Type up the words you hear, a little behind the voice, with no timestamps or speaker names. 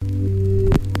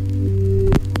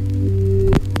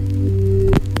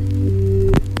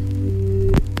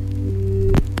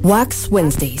Wax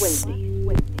Wednesdays.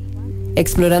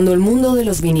 Explorando el mundo de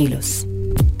los vinilos.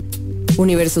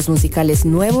 Universos musicales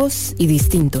nuevos y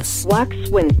distintos.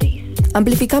 Wax Wednesdays.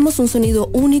 Amplificamos un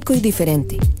sonido único y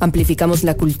diferente. Amplificamos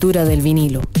la cultura del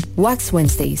vinilo. Wax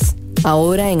Wednesdays.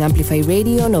 Ahora en Amplify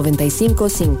Radio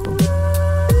 95.5.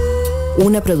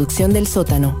 Una producción del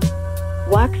Sótano.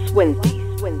 Wax Wednesdays.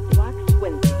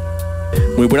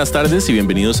 Muy buenas tardes y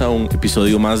bienvenidos a un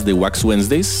episodio más de Wax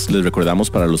Wednesdays. Les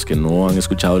recordamos, para los que no han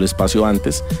escuchado el espacio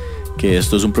antes, que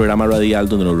esto es un programa radial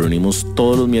donde nos reunimos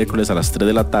todos los miércoles a las 3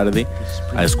 de la tarde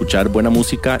a escuchar buena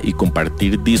música y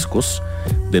compartir discos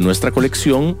de nuestra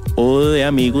colección o de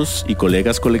amigos y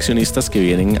colegas coleccionistas que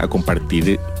vienen a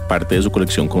compartir parte de su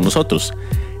colección con nosotros.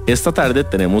 Esta tarde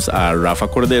tenemos a Rafa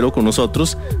Cordero con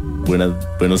nosotros.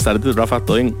 Buenas tardes, Rafa,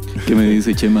 ¿todo bien? ¿Qué me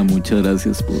dice, Chema? Muchas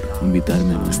gracias por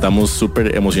invitarme. Estamos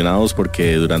súper emocionados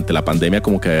porque durante la pandemia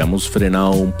como que habíamos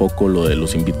frenado un poco lo de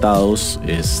los invitados,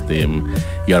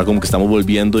 y ahora como que estamos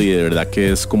volviendo, y de verdad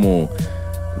que es como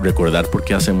recordar por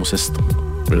qué hacemos esto,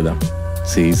 ¿verdad?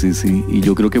 Sí. Y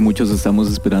yo creo que muchos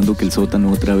estamos esperando que el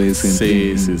Sótano otra vez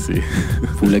entre sí.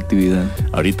 full actividad.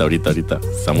 Ahorita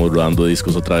estamos rodando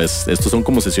discos otra vez. Estos son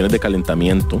como sesiones de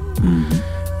calentamiento.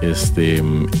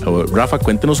 Rafa,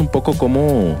 cuéntenos un poco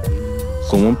cómo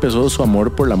empezó su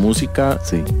amor por la música.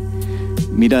 Sí.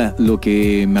 Mira, lo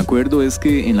que me acuerdo es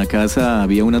que en la casa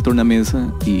había una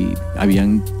tornamesa y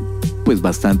habían pues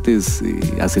bastantes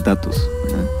acetatos,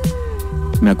 ¿verdad?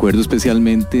 Me acuerdo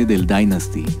especialmente del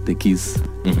Dynasty de Kiss,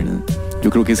 ¿verdad?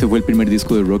 Yo creo que ese fue el primer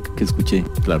disco de rock que escuché.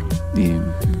 Claro.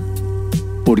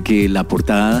 Porque la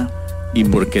portada... ¿Y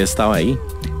por qué estaba ahí?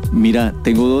 Mira,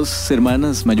 tengo dos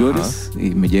hermanas mayores,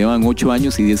 me llevan 8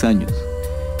 años y 10 años.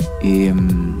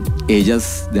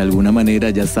 Ellas de alguna manera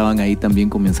ya estaban ahí también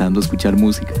comenzando a escuchar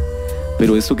música.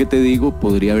 Pero esto que te digo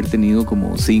podría haber tenido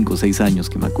como 5 o 6 años,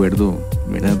 que me acuerdo,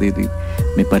 ¿verdad?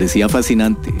 Me parecía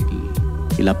fascinante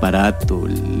el aparato,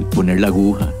 el poner la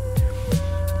aguja.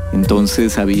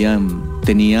 Entonces había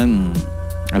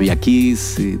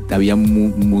Kiss, había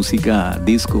música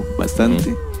disco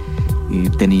bastante.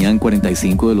 Tenían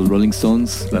 45 de los Rolling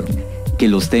Stones, claro, que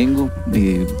los tengo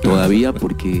todavía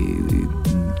porque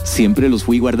siempre los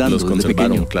fui guardando desde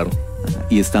pequeño, claro.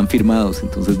 Y están firmados,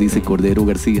 entonces dice Cordero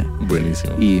García.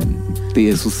 Buenísimo. Y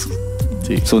esos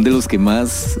son de los que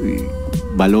más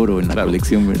valoro en la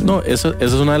colección, ¿verdad? No, esa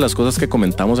es una de las cosas que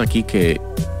comentamos aquí, que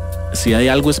si hay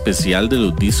algo especial de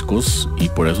los discos, y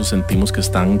por eso sentimos que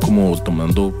están como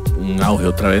tomando un auge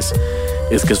otra vez,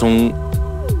 es que son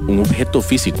un objeto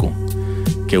físico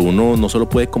que uno no solo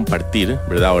puede compartir,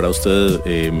 ¿verdad? Ahora usted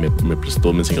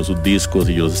me enseñó sus discos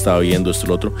y yo los estaba viendo, esto y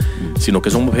lo otro, sino que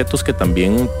son objetos que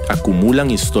también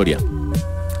acumulan historia.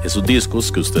 Esos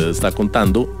discos que usted está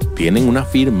contando tienen una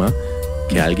firma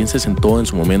que alguien se sentó en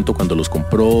su momento cuando los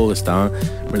compró, estaba,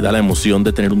 ¿verdad?, la emoción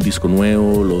de tener un disco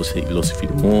nuevo, los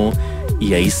firmó,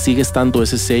 y ahí sigue estando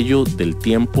ese sello del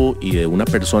tiempo y de una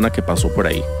persona que pasó por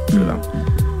ahí, ¿verdad?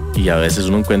 Y a veces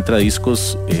uno encuentra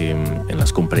discos en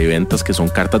las compra y ventas que son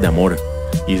cartas de amor,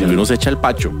 y si uno se echa el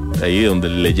pacho ahí donde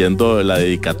leyendo la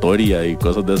dedicatoria y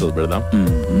cosas de esas, ¿verdad?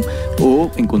 O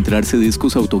encontrarse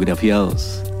discos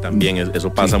autografiados. También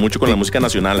eso pasa mucho con la música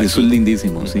nacional. Eso aquí es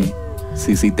lindísimo,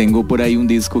 sí, tengo por ahí un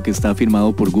disco que está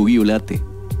firmado por Gugi Olate.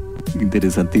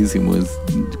 Interesantísimo,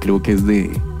 creo que es de,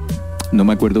 no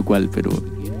me acuerdo cuál, pero...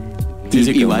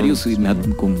 Y varios,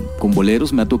 con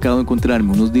boleros me ha tocado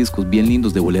encontrarme unos discos bien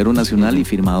lindos de bolero nacional y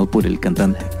firmado por el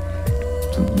cantante.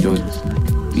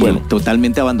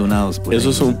 Totalmente abandonados.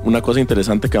 Eso es una cosa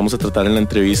interesante que vamos a tratar en la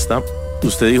entrevista.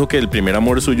 Usted dijo que el primer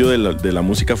amor suyo de la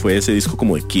música fue ese disco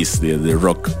como de Kiss, de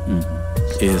rock.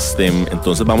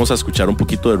 Entonces vamos a escuchar un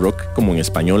poquito de rock como en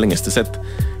español en este set.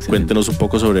 Sí. Cuéntenos un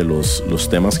poco sobre los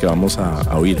temas que vamos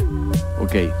a oír.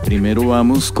 Ok, primero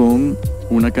vamos con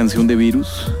una canción de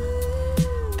Virus.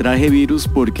 Traje Virus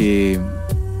porque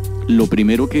lo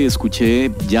primero que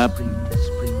escuché ya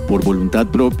por voluntad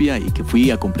propia y que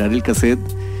fui a comprar el cassette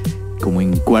como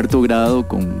en 4º grado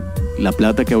con la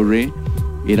plata que ahorré,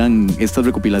 eran estas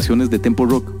recopilaciones de tempo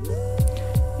rock.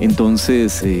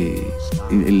 Entonces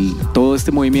todo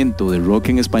este movimiento de rock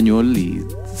en español y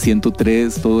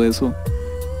 103, todo eso,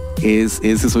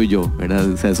 ese soy yo, ¿verdad?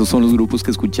 O sea, esos son los grupos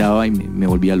que escuchaba y me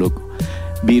volvía loco.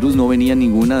 Virus no venía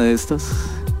ninguna de estas,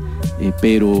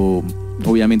 pero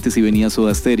obviamente sí venía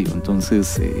Soda Stereo.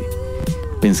 Entonces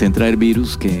pensé en traer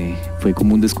Virus, que fue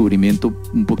como un descubrimiento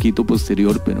un poquito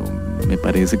posterior, pero me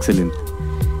parece excelente.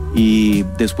 Y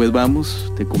después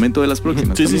vamos, te comento de las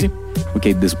próximas. Sí. Ok,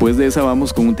 después de esa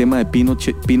vamos con un tema de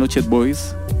Pinochet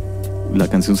Boys. La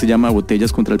canción se llama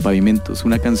Botellas contra el Pavimento. Es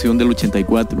una canción del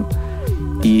 84.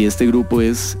 y este grupo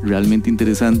es realmente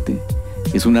interesante.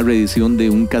 Es una reedición de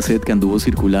un cassette que anduvo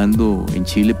circulando en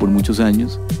Chile por muchos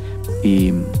años,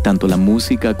 y tanto la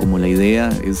música como la idea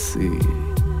es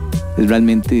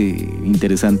realmente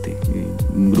interesante.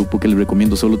 Un grupo que les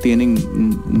recomiendo. Solo tienen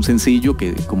un sencillo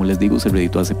que, como les digo, se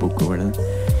reeditó hace poco, ¿verdad?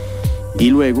 Y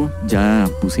luego ya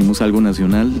pusimos algo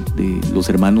nacional de los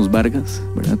hermanos Vargas,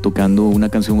 ¿verdad? Tocando una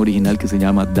canción original que se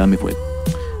llama Dame Fuego.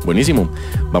 Buenísimo.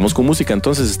 Vamos con música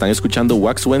entonces. Están escuchando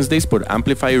Wax Wednesdays por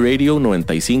Amplify Radio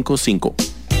 95.5.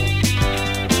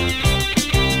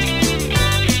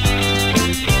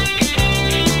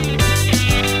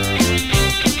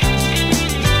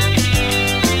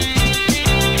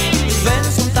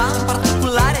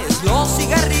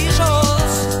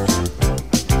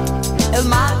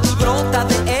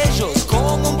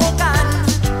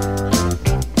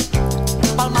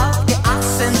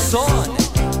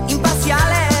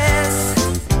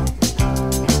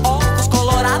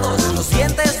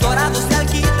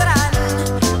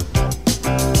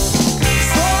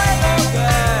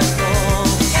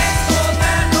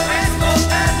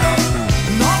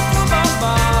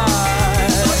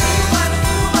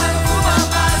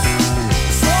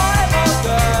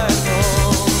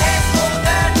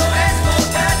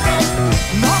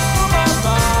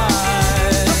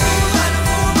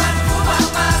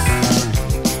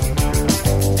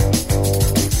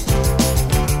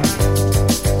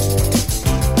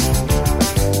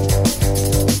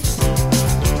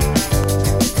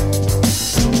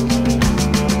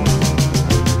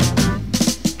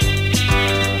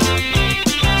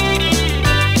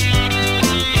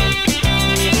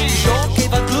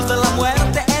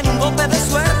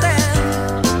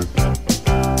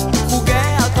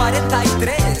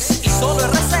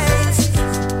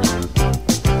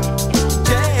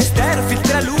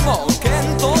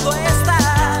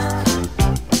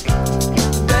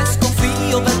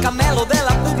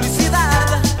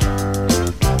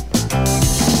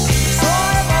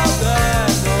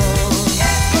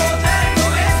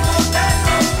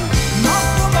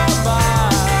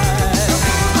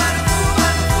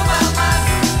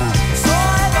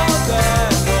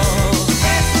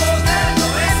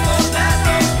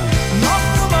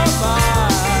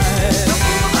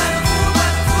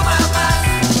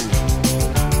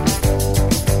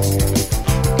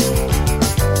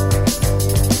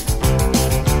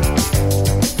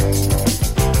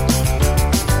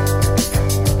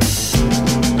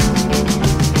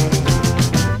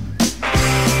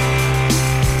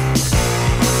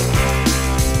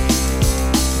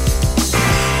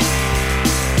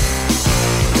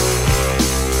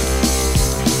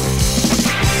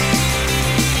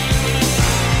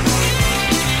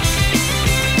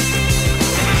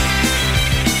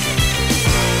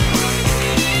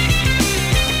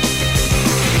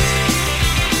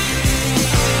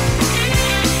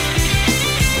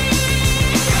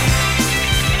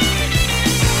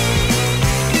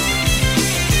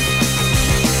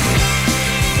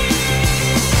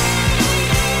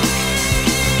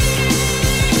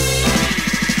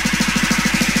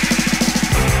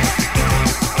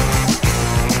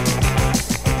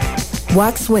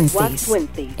 Wax Wednesdays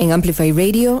en Amplify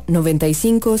Radio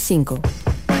 95.5.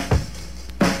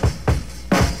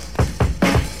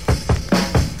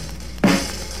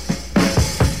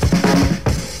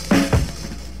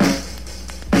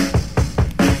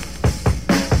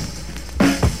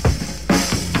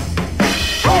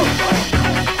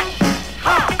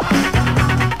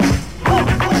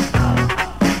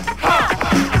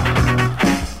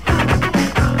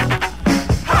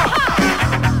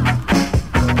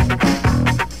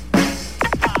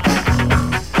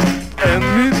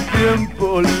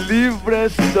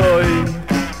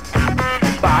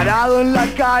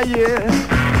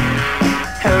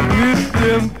 En mi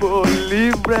tiempo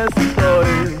libre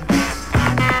estoy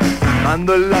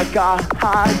ando en la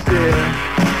calle.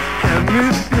 En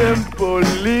mi tiempo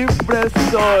libre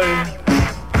estoy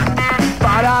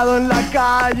parado en la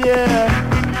calle.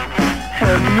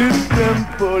 En mi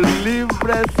tiempo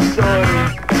libre estoy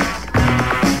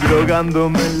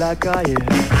drogándome en la calle.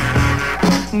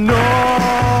 No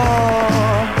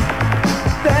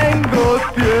tengo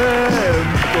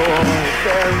tiempo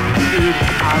sentir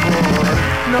amor,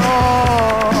 no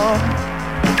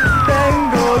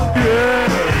tengo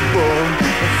tiempo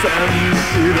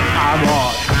sentir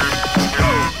amor.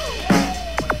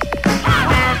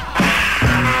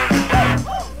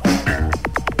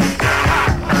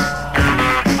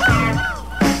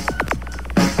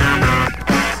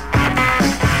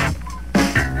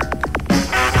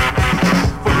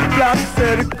 Fue un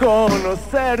placer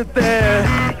conocerte,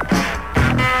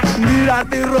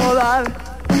 mirarte y rodar.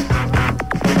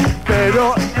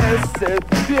 pero ese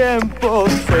tiempo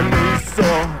se me hizo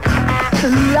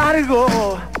largo.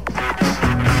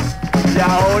 Y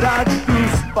ahora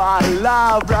tus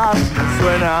palabras me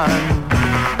suenan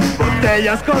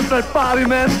botellas contra el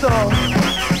pavimento.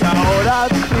 Y ahora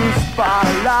tus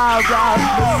palabras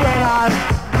me suenan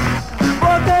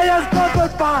botellas contra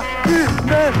el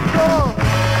pavimento.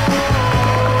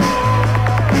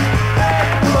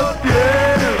 No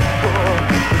tiempo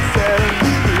de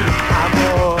sentir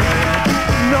amor.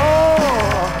 No,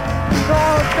 no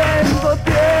tengo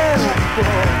tiempo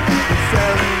de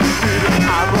sentir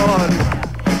amor.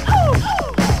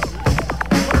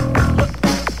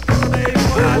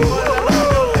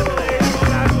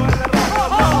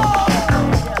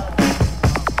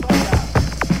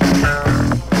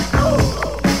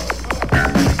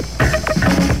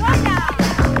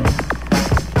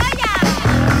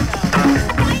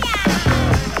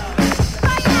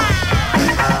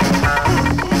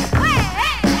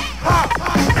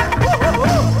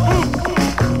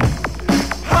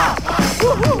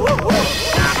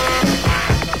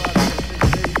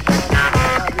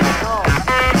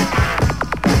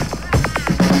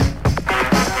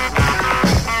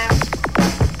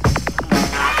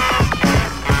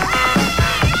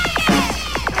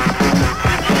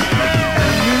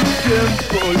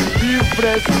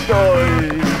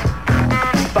 Estoy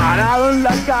parado en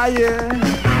la calle,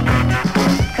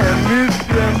 en mi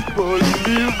tiempo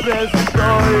libre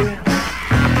estoy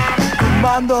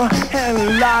fumando en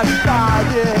la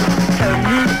calle, en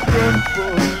mi tiempo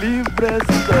libre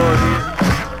estoy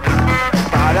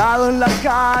parado en la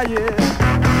calle,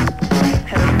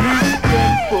 en mi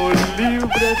tiempo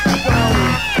libre estoy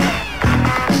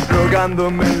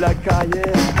drogándome en la calle.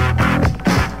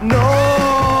 No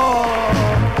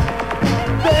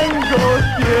tengo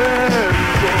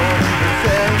tiempo de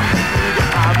sentir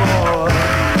amor.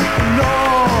 No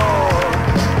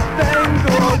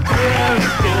tengo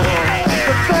tiempo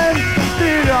de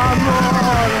sentir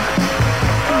amor.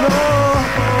 No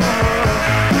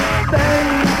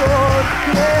tengo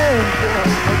tiempo,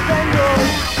 no tengo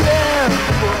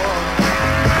tiempo.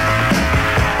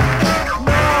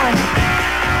 No,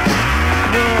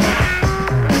 no.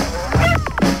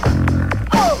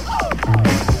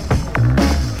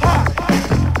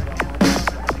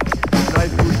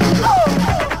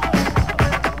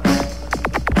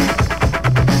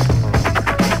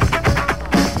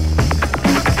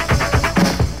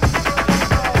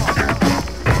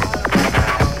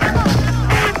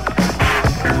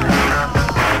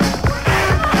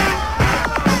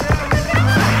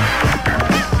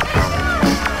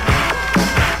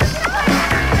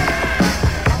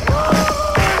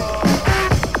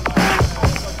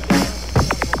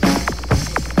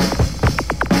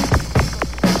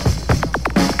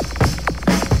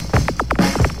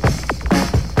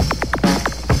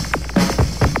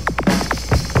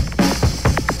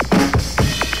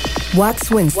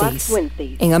 Wax Wednesdays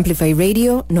en Amplify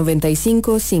Radio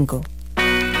 95.5.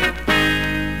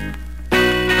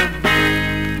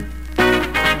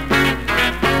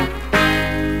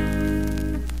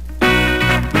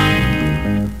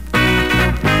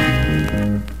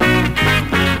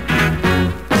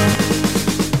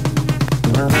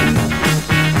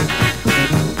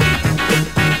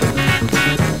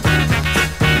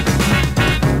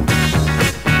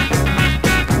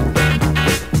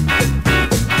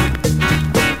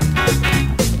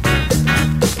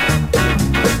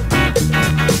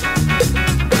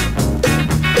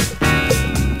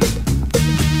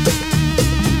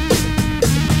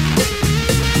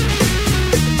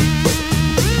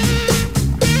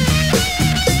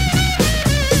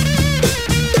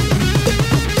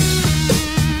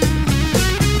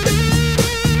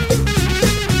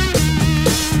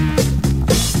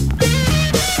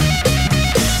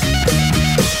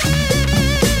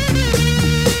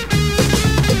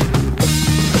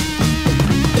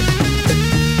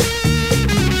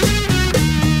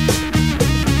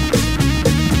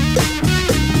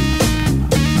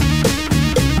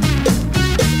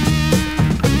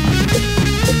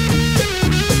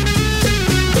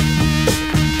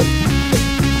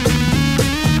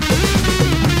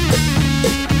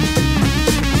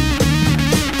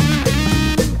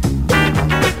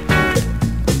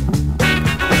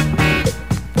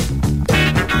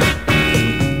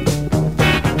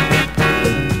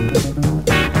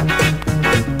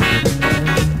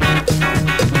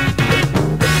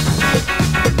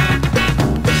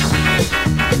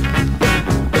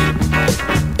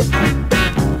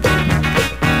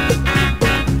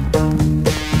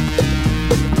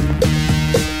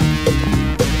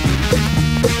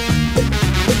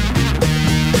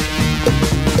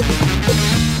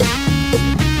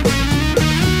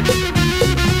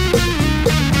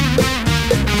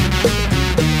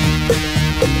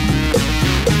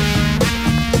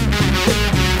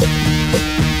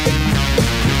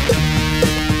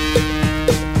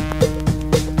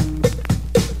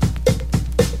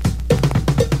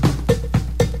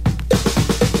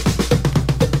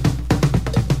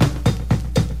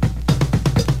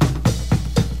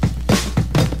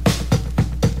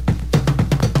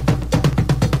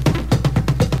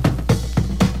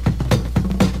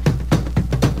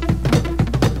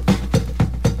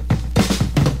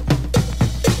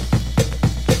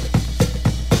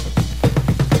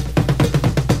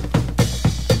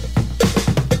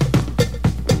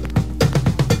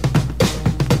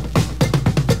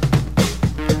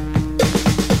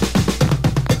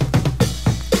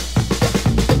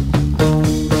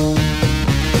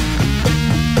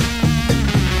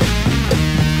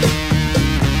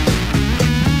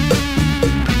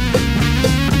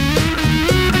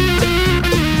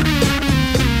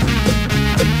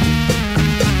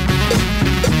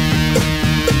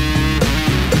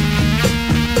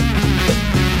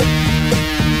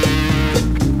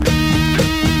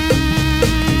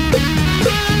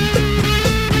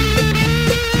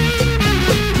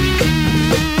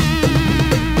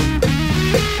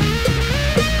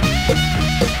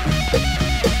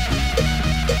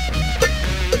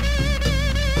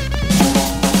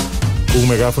 un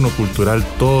megáfono cultural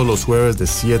todos los jueves de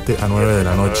 7 a 9 de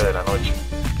la noche.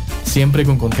 Siempre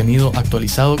con contenido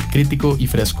actualizado, crítico y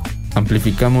fresco.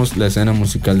 Amplificamos la escena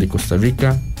musical de Costa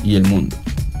Rica y el mundo.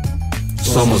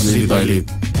 Somos Lead by Lead.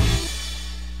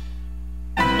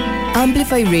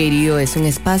 Amplify Radio es un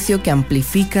espacio que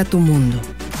amplifica tu mundo.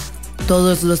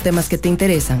 Todos los temas que te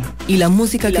interesan y la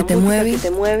música que te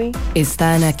mueve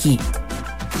están aquí.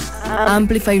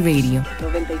 Amplify Radio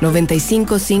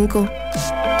 95.5,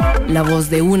 la voz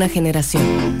de una generación.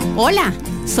 Hola,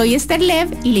 soy Esther Lev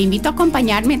y le invito a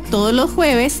acompañarme todos los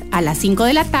jueves a las 5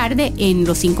 de la tarde en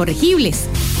Los Incorregibles.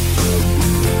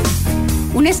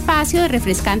 Un espacio de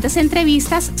refrescantes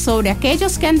entrevistas sobre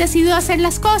aquellos que han decidido hacer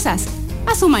las cosas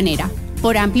a su manera,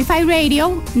 por Amplify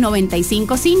Radio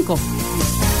 95.5.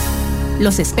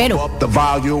 Los espero.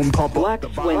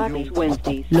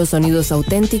 Los sonidos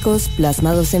auténticos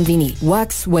plasmados en vinil.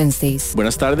 Wax Wednesdays.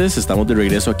 Buenas tardes, estamos de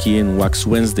regreso aquí en Wax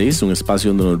Wednesdays, un espacio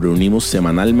donde nos reunimos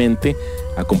semanalmente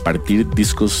a compartir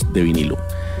discos de vinilo.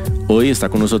 Hoy está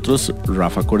con nosotros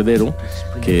Rafa Cordero,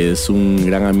 que es un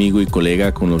gran amigo y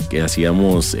colega con el que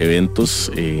hacíamos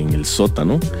eventos en el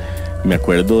sótano. Me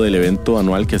acuerdo del evento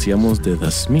anual que hacíamos de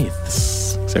The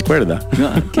Smiths. ¿Se acuerda?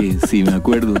 Que sí, me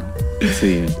acuerdo.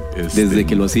 Sí, desde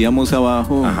que lo hacíamos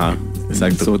abajo, en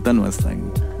el sótano hasta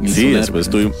en el solar, después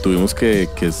tuvimos que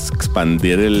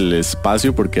expandir el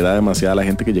espacio porque era demasiada la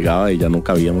gente que llegaba y ya no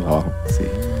cabíamos abajo. Sí,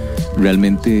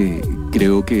 realmente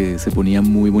creo que se ponía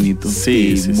muy bonito.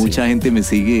 Mucha gente me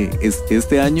sigue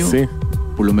este año. Sí.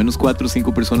 Por lo menos 4 o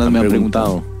 5 personas me han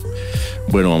preguntado.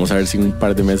 Bueno, vamos a ver si en un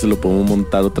par de meses lo podemos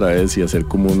montar otra vez y hacer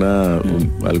como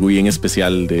algo bien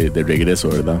especial de regreso,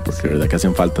 ¿verdad? Porque de verdad que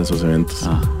hacen falta esos eventos.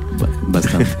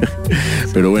 Bastante.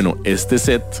 Pero bueno, este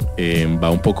set va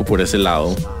un poco por ese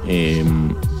lado.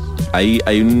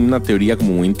 Hay una teoría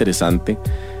como muy interesante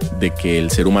de que el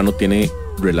ser humano tiene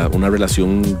una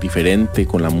relación diferente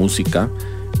con la música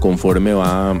conforme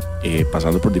va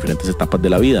pasando por diferentes etapas de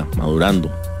la vida, madurando,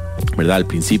 ¿verdad? Al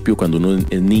principio, cuando uno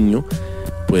es niño,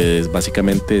 pues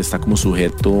básicamente está como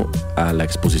sujeto a la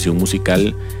exposición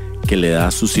musical que le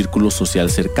da su círculo social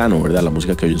cercano, ¿verdad? La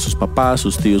música que oyen sus papás,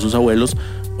 sus tíos, sus abuelos,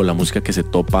 o la música que se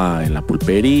topa en la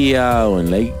pulpería o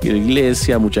en la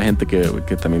iglesia. Mucha gente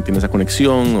que también tiene esa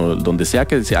conexión, o donde sea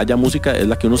que haya música es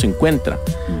la que uno se encuentra.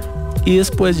 Y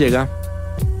después llega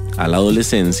a la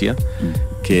adolescencia,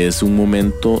 que es un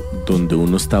momento donde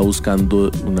uno está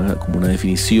buscando como una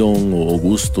definición o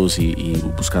gustos y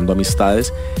buscando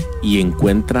amistades, y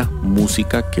encuentra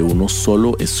música que uno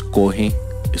solo escoge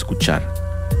escuchar.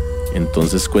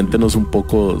 Entonces cuéntenos un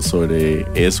poco sobre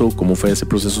eso, cómo fue ese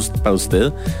proceso para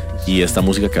usted y esta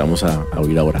música que vamos a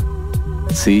oír ahora.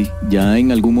 Sí, ya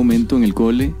en algún momento en el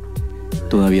cole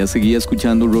todavía seguía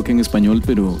escuchando rock en español,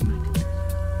 pero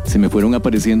se me fueron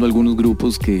apareciendo algunos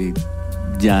grupos que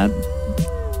ya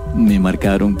me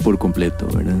marcaron por completo,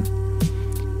 ¿verdad?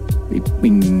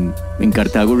 En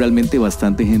Cartago realmente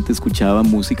bastante gente escuchaba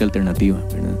música alternativa,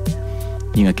 ¿verdad?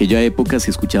 Y en aquella época, si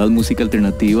escuchabas música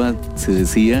alternativa, se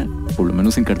decía, por lo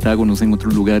menos en Cartago, no sé en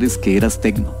otros lugares, que eras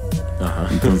tecno.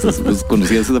 Entonces, pues,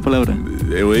 ¿conocías esa palabra?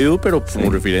 He oído, pero como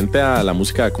referente a la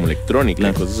música como electrónica,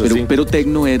 claro, cosas así. Pero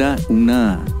tecno era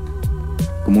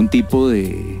como un tipo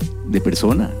de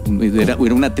persona, era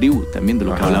una tribu también, de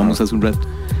lo que hablábamos hace un rato.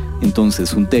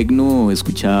 Entonces, un tecno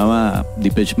escuchaba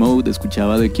Depeche Mode,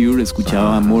 escuchaba The Cure,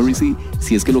 escuchaba Morrissey,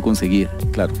 si es que lo conseguía.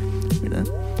 Claro. ¿Verdad?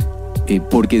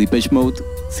 Porque Depeche Mode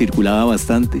circulaba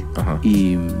bastante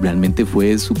y realmente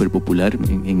fue súper popular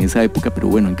en esa época, pero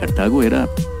bueno, en Cartago era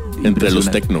entre los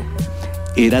tecno.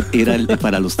 Era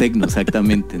para los tecno,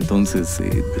 exactamente. Entonces,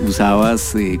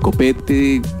 usabas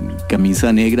copete,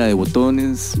 camisa negra de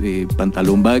botones,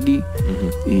 pantalón baggy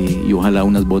y ojalá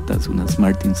unas botas, unas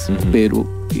Martins, pero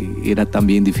era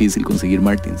también difícil conseguir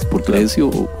Martins por precio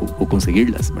o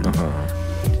conseguirlas, ¿verdad?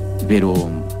 Pero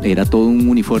era todo un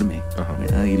uniforme,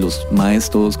 ¿verdad? Y los maes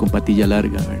todos con patilla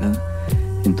larga, ¿verdad?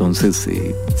 Entonces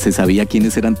se sabía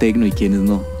quiénes eran tecno y quiénes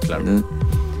no, claro. ¿verdad?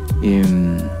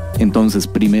 Entonces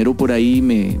primero por ahí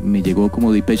me llegó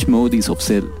como Depeche Mode y Soft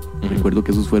Cell. Recuerdo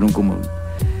que esos fueron como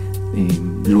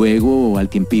luego al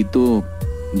tiempito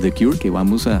The Cure, que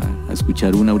vamos a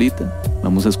escuchar una ahorita.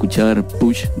 Vamos a escuchar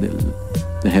Push del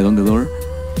Head on the Door,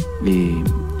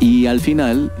 y al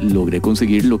final logré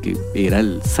conseguir lo que era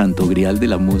el santo grial de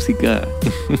la música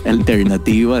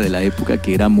alternativa de la época,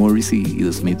 que era Morrissey y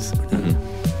The Smiths, ¿verdad?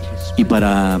 Y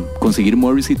para conseguir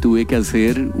Morrissey tuve que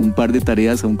hacer un par de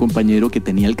tareas a un compañero que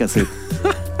tenía el cassette.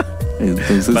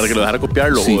 Entonces, ¿para que lo dejara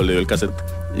copiarlo? Sí. ¿O le dio el cassette?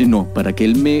 No, para que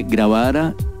él me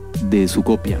grabara de su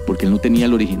copia, porque él no tenía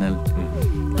el original.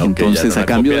 Entonces, ya a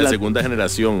cambio de la segunda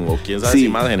generación, o quién sabe si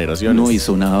más generaciones. No, y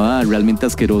sonaba realmente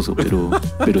asqueroso, pero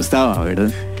estaba,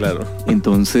 ¿verdad? Claro.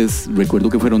 Entonces, recuerdo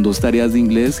que fueron 2 tareas de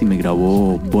inglés y me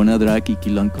grabó Bona Drag y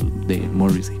Kill Uncle de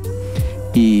Morrissey.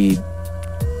 Y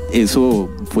eso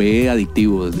fue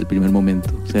adictivo desde el primer momento.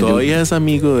 O sea, ¿Todavía es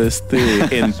amigo de este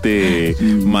ente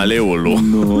malévolo?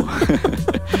 No.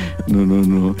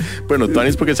 No. Bueno,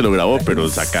 Tuanis porque se lo grabó, pero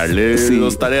sacarle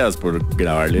 2 tareas por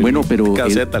grabarle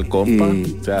caseta al compa.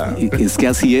 O sea. Es que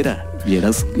así era. Y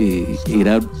era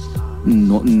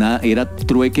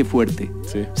trueque fuerte.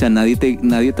 Sí. O sea, nadie te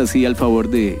hacía el favor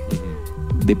de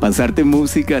pasarte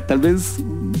música. Tal vez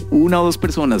 1 o 2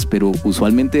 personas, pero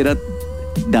usualmente era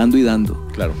dando y dando.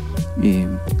 Claro.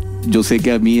 Yo sé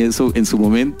que a mí eso en su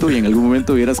momento y en algún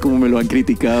momento vieras cómo me lo han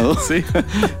criticado. Sí.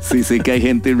 Sí, sé que hay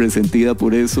gente resentida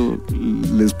por eso.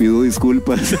 Les pido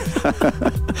disculpas.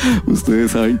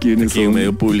 Ustedes saben quiénes son. En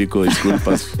medio público,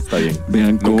 disculpas. Está bien.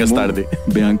 Nunca es tarde.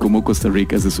 Vean cómo Costa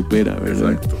Rica se supera,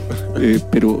 ¿verdad? Exacto.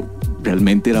 Pero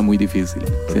realmente era muy difícil.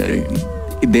 O sea,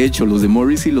 de hecho, los de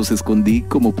Morrissey los escondí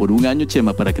como por 1 año,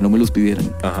 Chema, para que no me los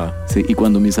pidieran. Ajá. Sí, y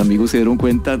cuando mis amigos se dieron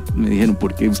cuenta, me dijeron,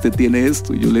 ¿por qué usted tiene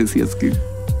esto? Y yo le decía, es que...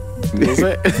 No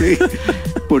sé. Sí,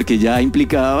 porque ya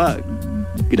implicaba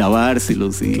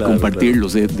grabárselos y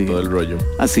compartirlos. Todo el rollo.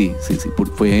 Sí,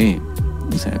 fue,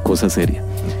 cosa seria.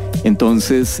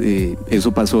 Entonces,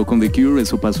 eso pasó con The Cure,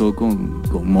 eso pasó con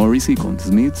Morrissey, con The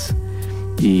Smiths.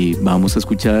 Y vamos a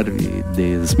escuchar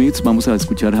de The Smiths, vamos a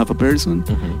escuchar Half a Person.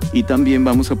 Y también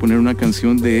vamos a poner una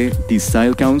canción de The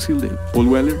Style Council de Paul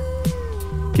Weller,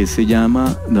 que se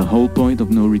llama The Whole Point of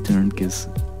No Return, que es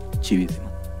chivísimo.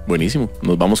 Buenísimo.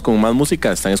 Nos vamos con más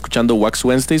música. Están escuchando Wax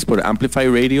Wednesdays por Amplify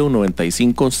Radio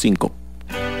 95.5.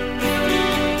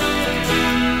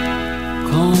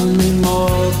 Call me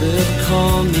morbid,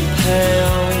 call me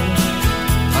pale.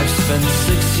 I've spent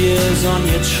 6 years on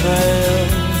your trail.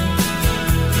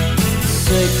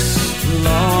 6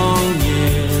 long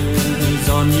years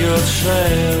on your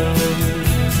trail.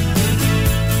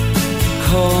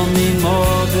 Call me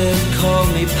morbid, call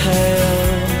me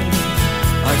pale.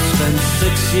 I've spent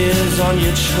 6 years on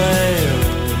your trail.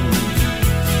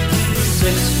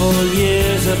 6 full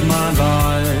years of my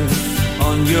life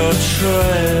on your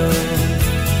trail.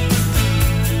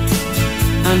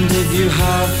 And if you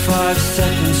have 5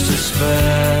 seconds to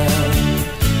spare,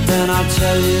 then I'll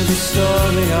tell you the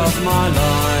story of my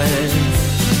life.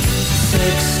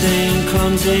 16,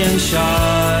 clumsy and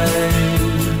shy,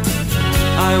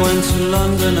 I went to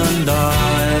London and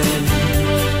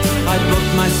I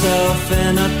booked myself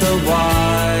in at the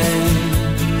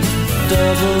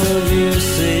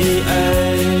YWCA.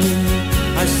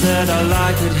 I said I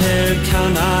like it here,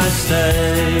 can I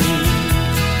stay?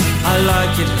 I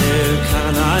like it here,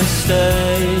 can I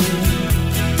stay?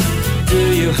 Do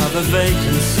you have a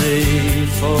vacancy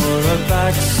for a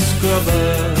back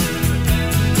scrubber?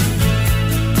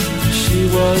 She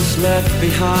was left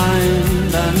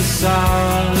behind and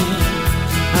sour,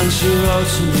 and she wrote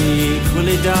to me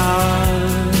equally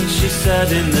down. She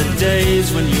said in the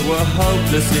days when you were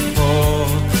hopelessly poor,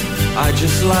 I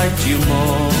just liked you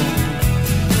more.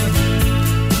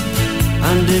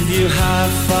 And if you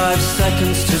have 5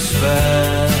 seconds to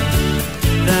spare,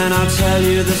 then I'll tell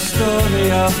you the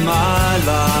story of my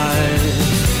life.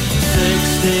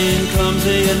 16,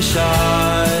 clumsy and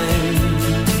shy,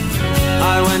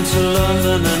 I went to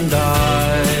London and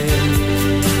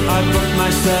I booked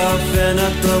myself in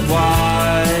at the YWCA.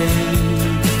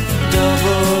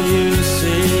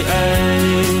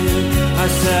 I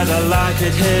said I like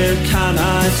it here, can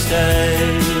I stay?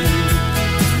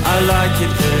 I like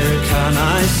it here, can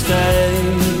I stay?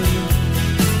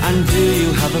 And do you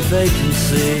have a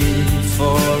vacancy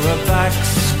for a back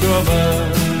scrubber?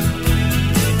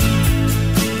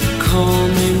 Call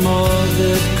me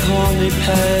morbid, call me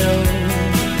pale.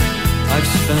 I've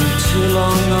spent too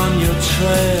long on your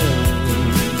trail,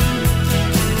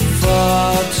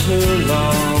 far too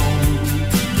long,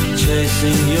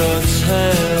 chasing your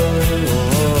tail.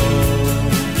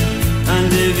 And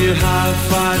if you have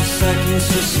 5 seconds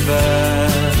to spare,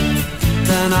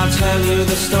 then I'll tell you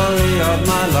the story of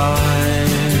my life.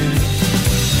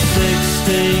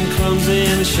 16, clumsy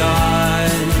and shy,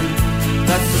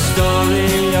 that's the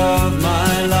story of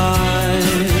my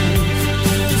life.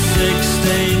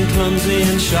 16, clumsy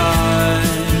and shy,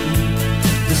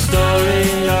 the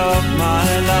story of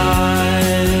my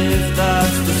life.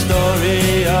 That's the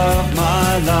story of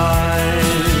my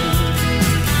life.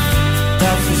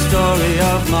 That's the story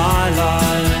of my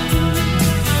life.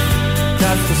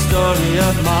 That's the story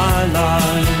of my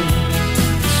life.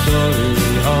 The story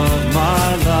of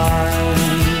my life.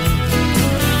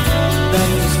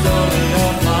 That's the story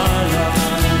of my life.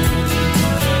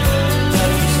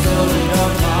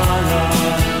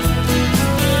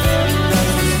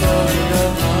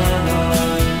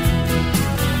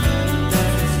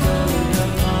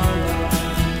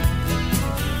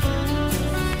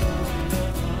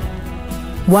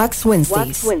 Wax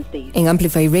Wednesdays, en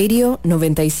Amplify Radio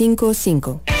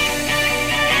 95.5.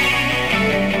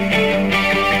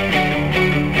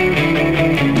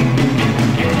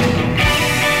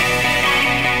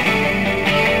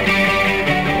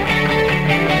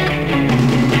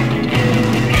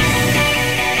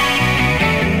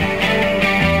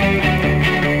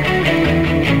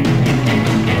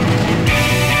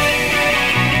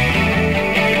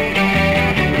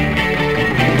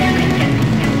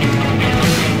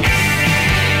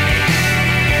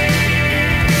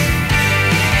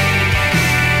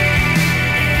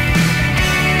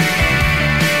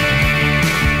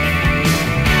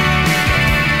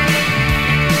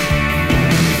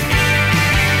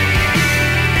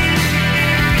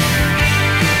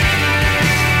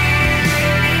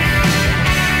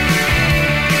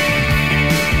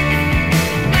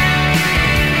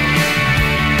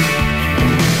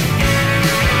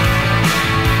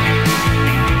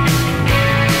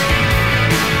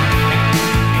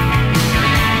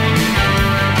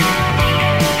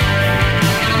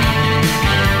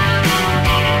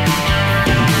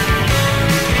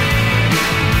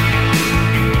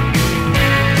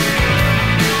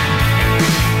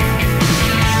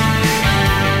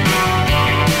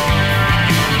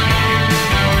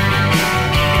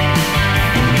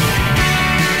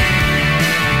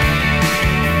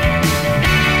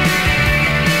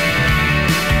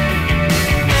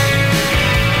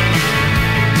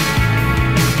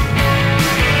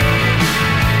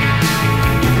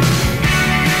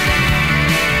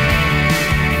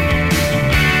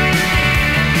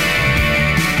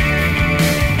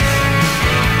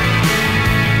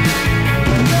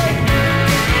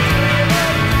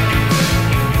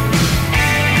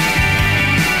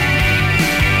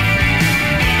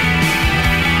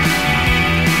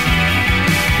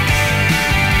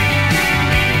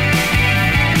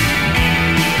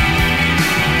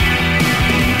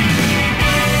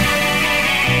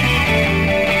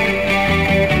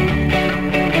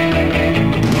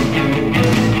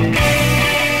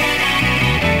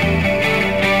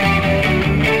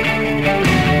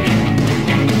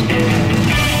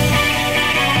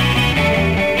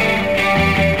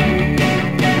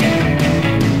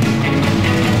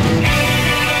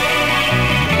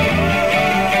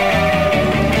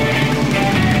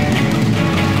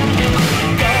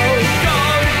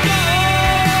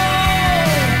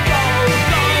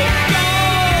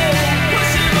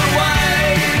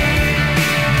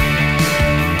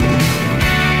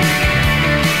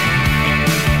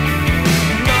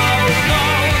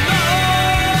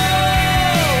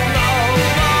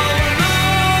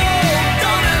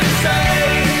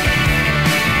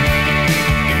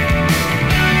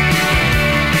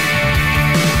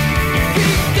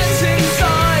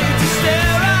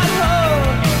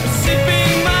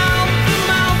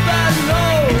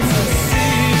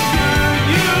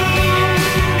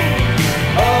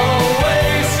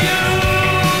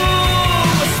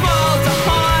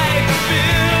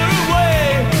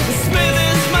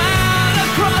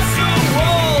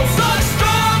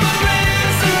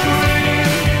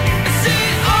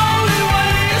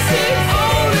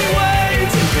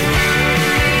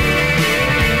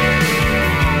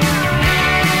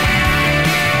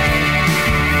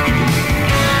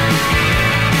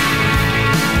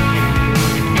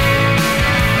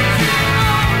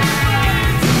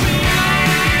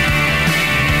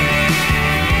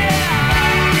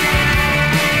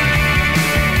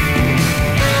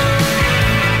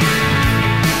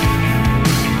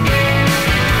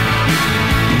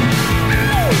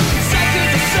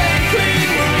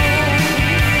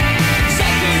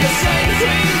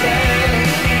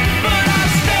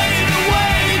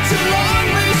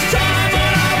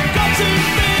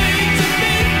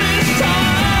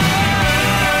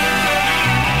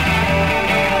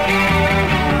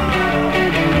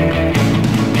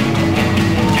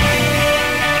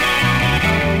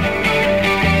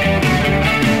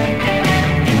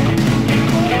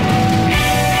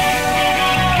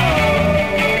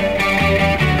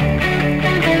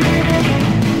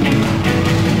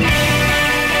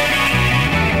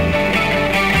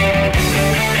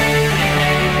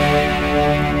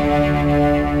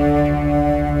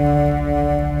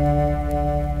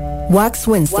 Wax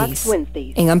Wednesdays,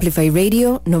 en Amplify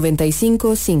Radio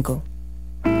 95.5.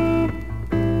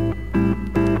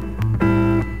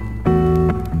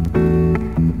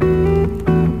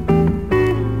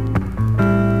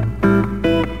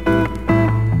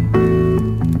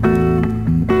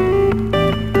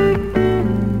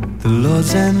 The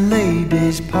lords and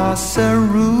ladies pass a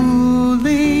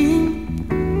ruling.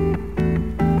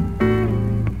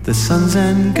 The sons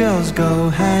and girls go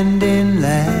hand in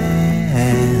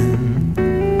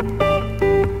hand.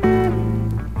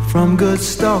 from good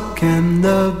stock and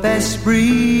the best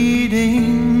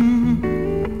breeding,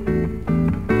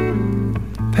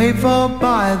 paid for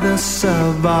by the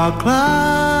servile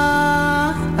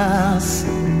class,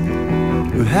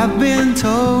 who have been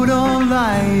told or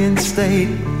lie in state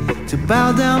to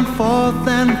bow down forth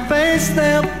and face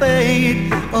their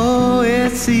fate. Oh,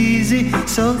 it's easy,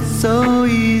 so, so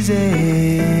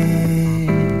easy.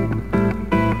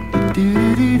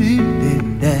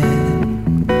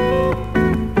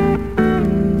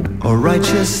 Oh,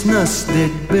 righteousness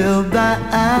did build that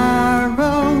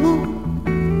arrow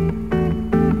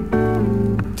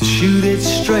to shoot it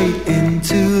straight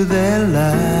into their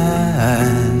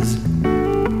lives.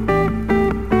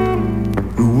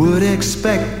 Would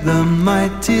expect the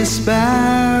mighty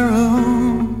sparrow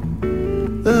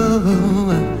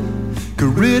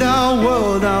could rid our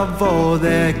world of all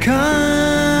their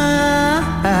kind,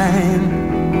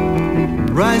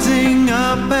 rising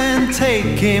up and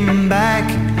taking back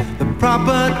the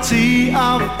property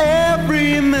of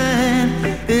every man.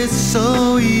 It's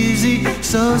so easy,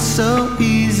 so, so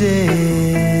easy.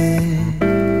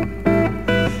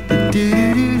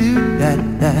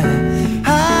 Do-do-do-do-da-da.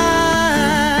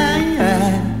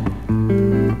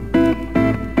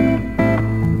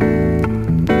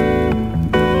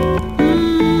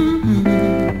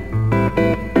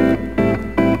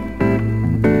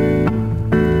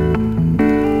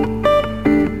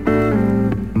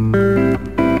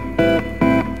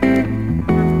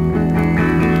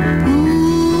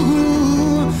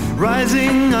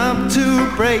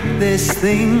 This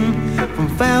thing from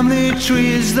family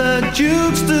trees, the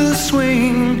jukes to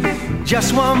swing,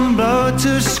 just one blow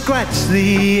to scratch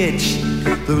the itch.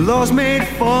 The law's made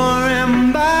for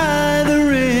and by the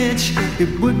rich.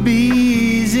 It would be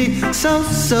easy, so,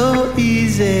 so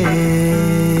easy.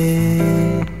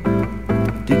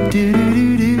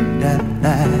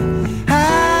 Do-do-do-do-da-da.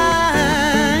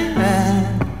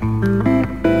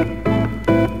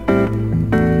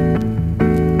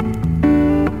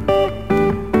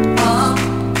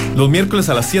 Los miércoles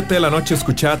a las 7 de la noche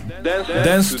escuchad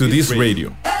Dance to This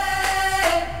Radio.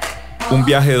 Un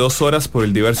viaje de 2 horas por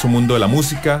el diverso mundo de la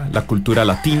música, la cultura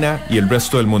latina y el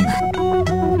resto del mundo.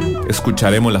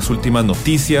 Escucharemos las últimas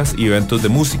noticias y eventos de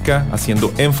música,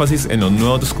 haciendo énfasis en los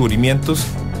nuevos descubrimientos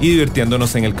y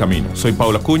divirtiéndonos en el camino. Soy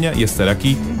Paula Acuña y estaré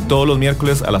aquí todos los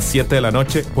miércoles a las 7 de la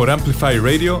noche por Amplify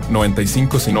Radio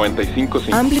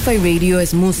 95.5. Amplify Radio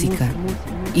es música,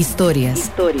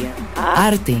 historias,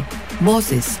 arte,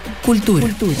 voces, cultura.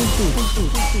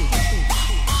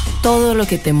 Todo lo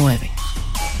que te mueve.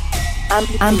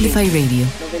 Amplify Radio.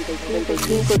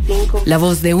 La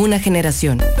voz de una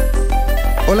generación.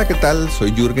 Hola, ¿qué tal?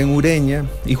 Soy Jürgen Ureña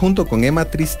y junto con Emma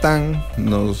Tristán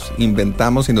nos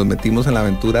inventamos y nos metimos en la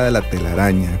aventura de La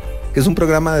Telaraña, que es un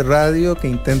programa de radio que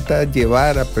intenta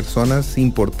llevar a personas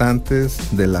importantes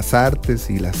de las artes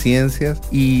y las ciencias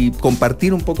y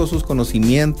compartir un poco sus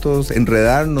conocimientos,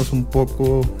 enredarnos un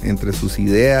poco entre sus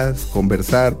ideas,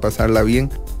 conversar, pasarla bien.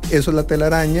 Eso es La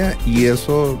Telaraña y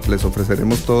eso les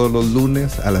ofreceremos todos los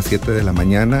lunes a las 7 de la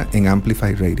mañana en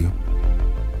Amplify Radio.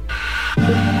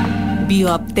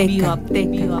 Bioapteca.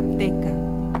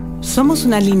 Somos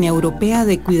una línea europea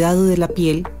de cuidado de la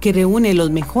piel que reúne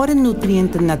los mejores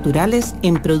nutrientes naturales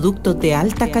en productos de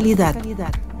alta calidad.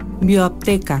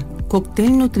 Bioapteca,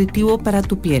 cóctel nutritivo para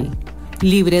tu piel,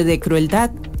 libre de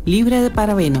crueldad, libre de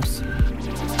parabenos.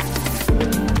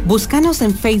 Búscanos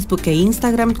en Facebook e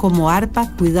Instagram como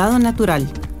ARPA Cuidado Natural.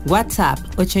 WhatsApp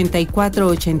 84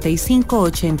 85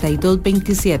 82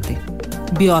 27.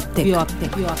 Bioapteca.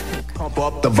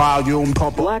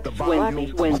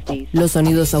 Los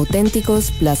sonidos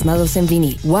auténticos plasmados en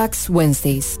vinil. Wax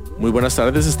Wednesdays. Muy buenas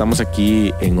tardes, estamos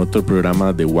aquí en otro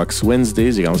programa de Wax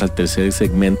Wednesdays. Llegamos al tercer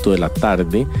segmento de la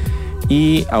tarde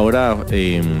y ahora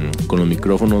con los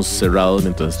micrófonos cerrados,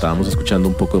 mientras estábamos escuchando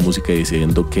un poco de música y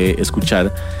decidiendo qué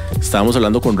escuchar, estábamos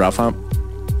hablando con Rafa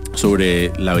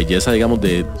sobre la belleza, digamos,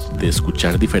 de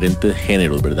escuchar diferentes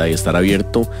géneros, ¿verdad? Y estar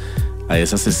abierto a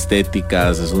esas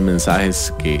estéticas, esos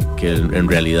mensajes que en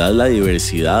realidad la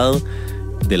diversidad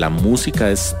de la música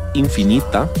es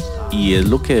infinita y es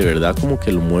lo que de verdad como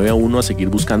que lo mueve a uno a seguir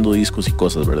buscando discos y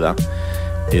cosas, ¿verdad?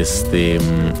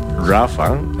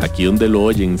 Rafa, aquí donde lo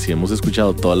oyen, si hemos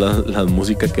escuchado toda la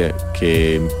música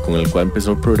que con el cual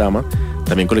empezó el programa,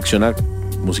 también colecciona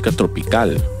música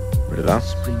tropical, ¿verdad?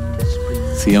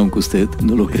 Sí, aunque usted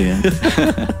no lo crea.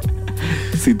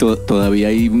 Sí, todavía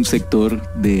hay un sector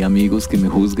de amigos que me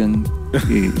juzgan,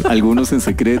 algunos en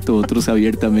secreto, otros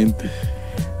abiertamente.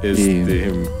 Y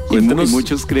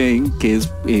muchos creen que es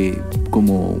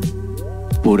como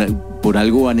por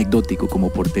algo anecdótico, como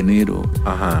por tener o...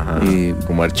 Ajá.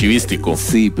 Como archivístico.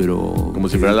 Sí, pero... Como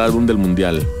si fuera el álbum del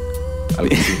mundial.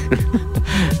 Algo así.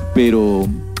 Pero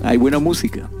hay buena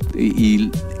música.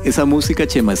 Y esa música,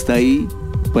 Chema, está ahí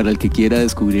para el que quiera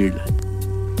descubrirla.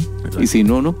 Exacto. Y si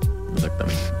no, no.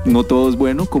 Exactamente. No todo es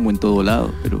bueno como en todo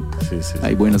lado, pero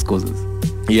hay buenas cosas.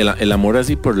 Y el amor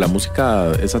así por la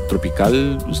música esa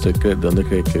tropical, ¿usted de dónde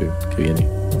cree que viene?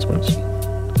 Más o menos.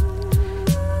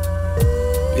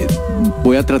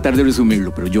 Voy a tratar de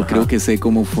resumirlo, pero yo creo que sé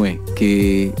cómo fue.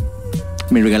 Que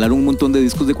me regalaron un montón de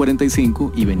discos de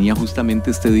 45 y venía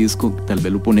justamente este disco, tal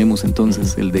vez lo ponemos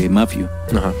entonces, el de Mafio,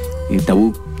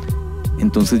 Tabú.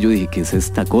 Entonces yo dije, ¿qué es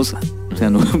esta cosa? O sea,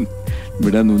 no,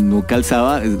 ¿verdad? No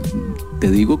calzaba, te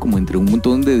digo, como entre un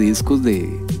montón de discos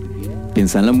de...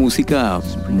 Pensar en la música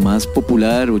más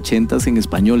popular, 80s en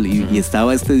español, y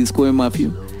estaba este disco de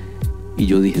Mafio, y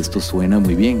yo dije, esto suena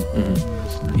muy bien.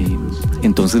 Y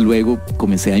entonces luego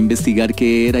comencé a investigar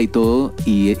qué era y todo,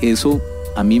 y eso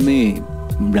a mí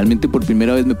realmente por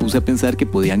primera vez me puse a pensar que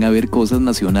podían haber cosas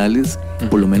nacionales,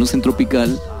 por lo menos en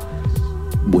tropical,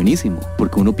 buenísimo,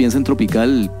 porque uno piensa en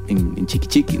tropical en chiqui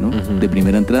chiqui, ¿no? De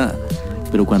primera entrada,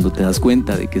 pero cuando te das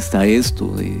cuenta de que está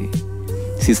esto,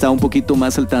 sí está un poquito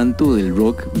más al tanto del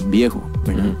rock viejo,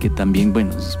 ¿verdad? Que también,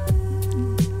 bueno,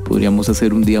 podríamos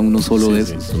hacer un día uno solo de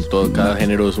esos. Cada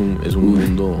género es un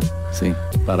mundo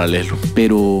paralelo.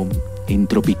 Pero en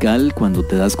tropical, cuando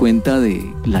te das cuenta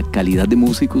de la calidad de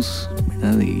músicos,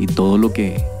 ¿verdad? Y todo lo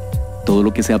que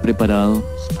se ha preparado,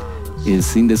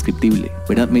 es indescriptible,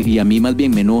 ¿verdad? Y a mí más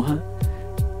bien me enoja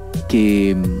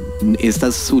que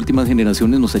estas últimas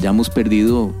generaciones nos hayamos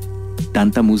perdido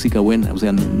tanta música buena. O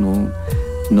sea,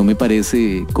 no me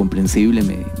parece comprensible,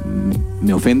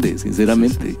 me ofende,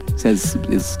 sinceramente. O sea,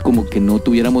 es como que no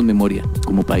tuviéramos memoria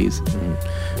como país.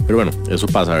 Pero bueno, eso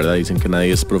pasa, ¿verdad? Dicen que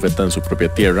nadie es profeta en su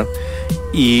propia tierra.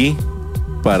 Y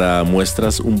para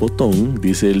muestras un botón,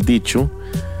 dice el dicho,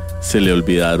 se le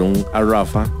olvidaron a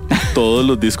Rafa todos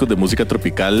los discos de música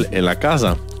tropical en la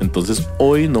casa. Entonces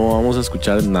hoy no vamos a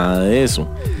escuchar nada de eso.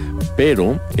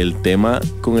 Pero el tema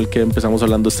con el que empezamos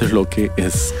hablando este bloque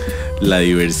es la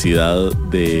diversidad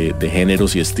de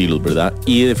géneros y estilos, ¿verdad?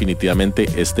 Y definitivamente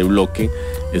este bloque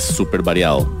es súper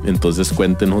variado. Entonces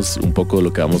cuéntenos un poco de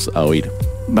lo que vamos a oír.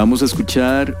 Vamos a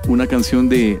escuchar una canción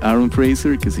de Aaron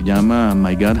Fraser que se llama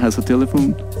My God Has a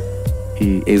Telephone.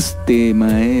 Este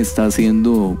mae está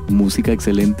haciendo música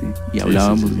excelente y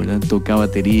hablábamos, ¿verdad? Toca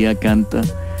batería, canta.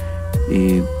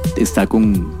 Está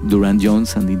con Duran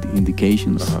Jones and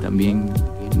Indications también.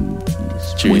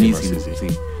 Buenísimo, sí.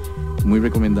 Muy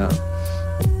recomendado.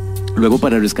 Luego,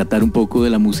 para rescatar un poco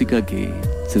de la música que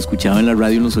se escuchaba en la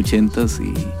radio en los 80s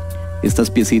y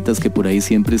estas piecitas que por ahí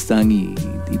siempre están y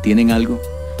tienen algo,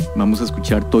 vamos a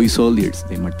escuchar Toy Soldiers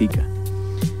de Martica.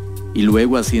 Y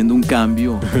luego, haciendo un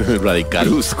cambio radical,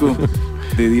 brusco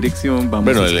de dirección, vamos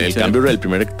a escuchar... el cambio, el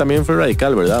primero también fue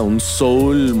radical, ¿verdad? Un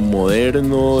soul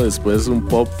moderno, después un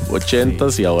pop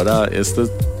 80s y ahora este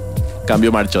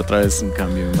cambio de marcha otra vez. Un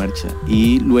cambio de marcha.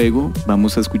 Y luego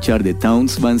vamos a escuchar de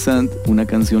Townes Van Sant una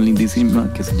canción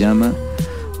lindísima que se llama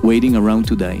Waiting Around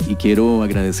to Die. Y quiero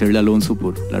agradecerle a Alonso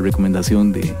por la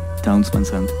recomendación de Townes Van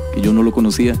Sant, que yo no lo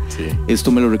conocía.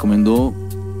 Esto me lo recomendó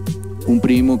un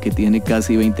primo que tiene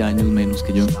casi 20 años menos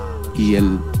que yo, y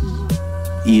él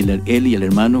y el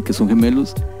hermano, que son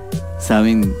gemelos,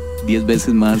 saben 10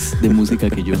 veces más de música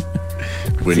que yo.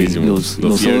 Buenísimo. Los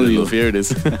odio. Los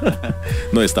fiebres.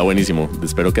 No, está buenísimo.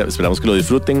 Esperamos que lo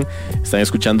disfruten. Están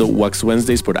escuchando Wax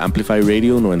Wednesdays por Amplify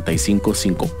Radio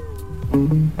 95.5.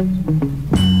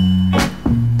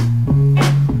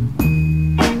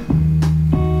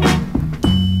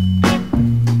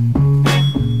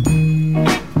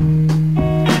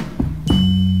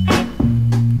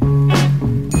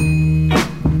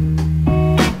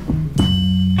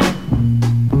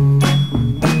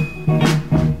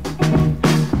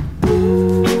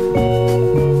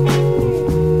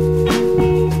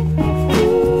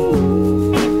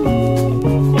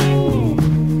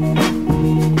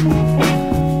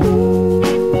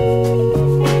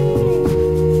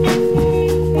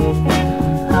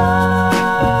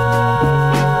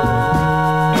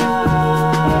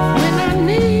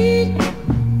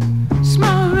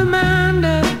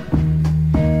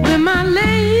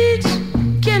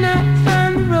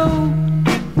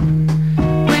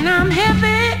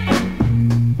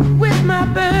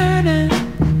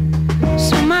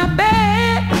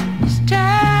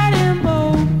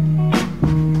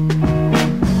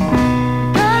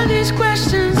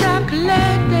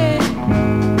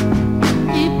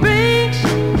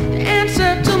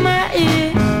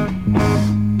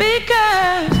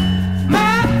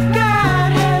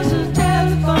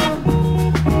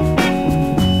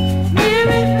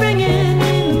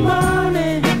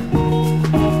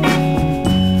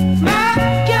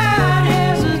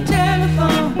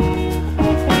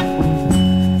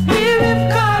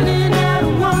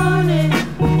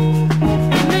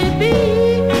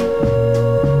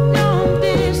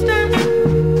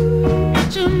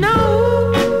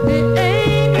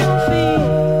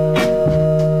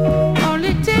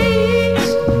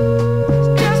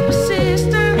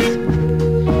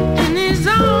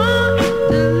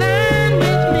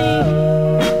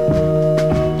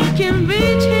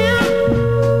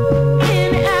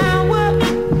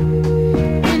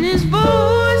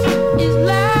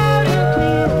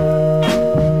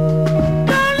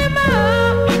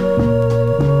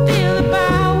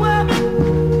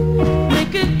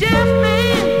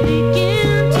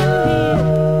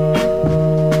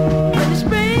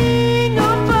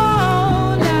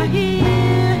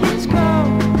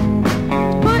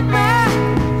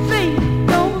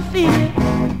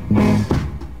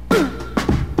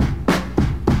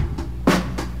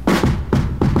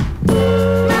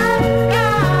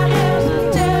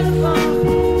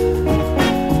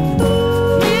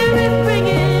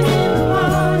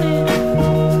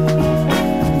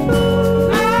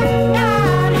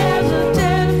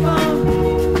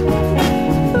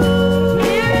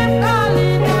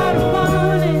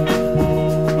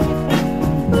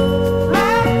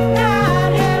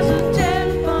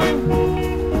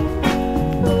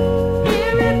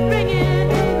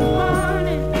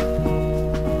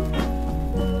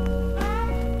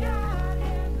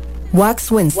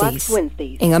 Wax Wednesdays,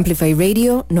 en Amplify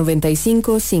Radio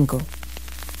 95.5.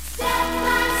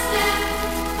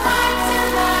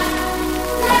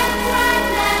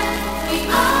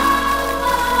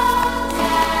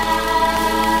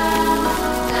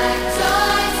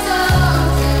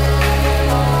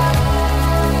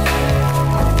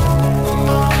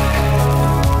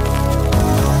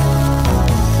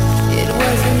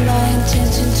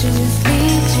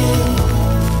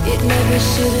 Never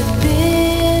should have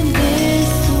been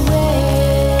this way.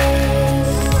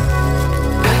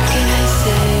 What can I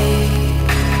say?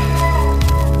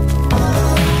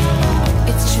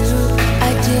 It's true,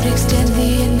 I did extend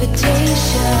the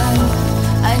invitation.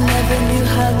 I never knew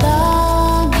how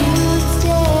long you'd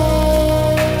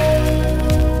stay.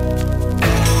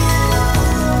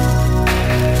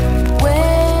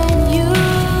 When you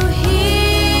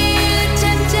hear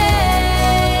temptation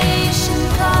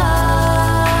come,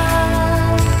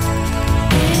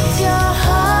 it's your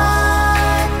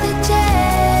heart that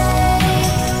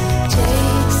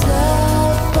takes the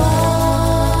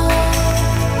fall.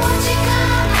 Won't you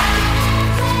come and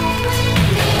play with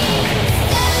me?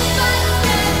 Step by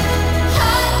step,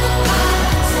 heart to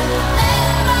heart,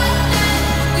 left right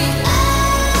left, we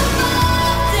all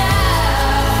fall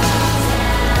down.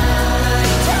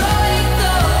 Toy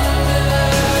thunder,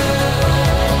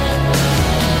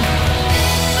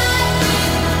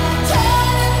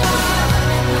 turn apart,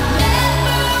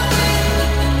 never win.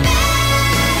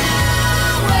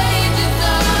 Wages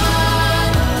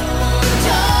on,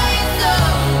 toy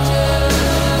soldier.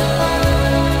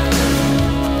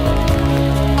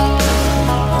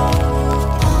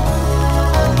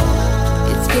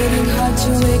 It's getting hard to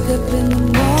wake up in the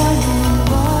morning.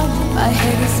 My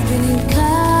head is spinning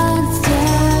constantly.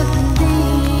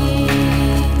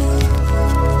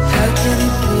 How can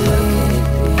it be?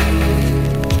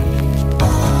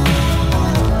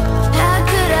 How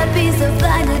could I be so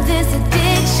blind to this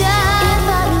addiction? If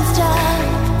I don't stop,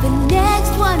 the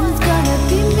next one's gonna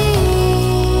be me.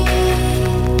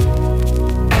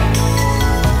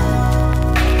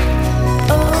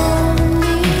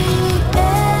 Only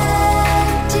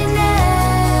emptiness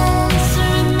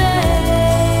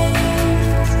remains.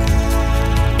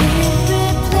 It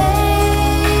replaces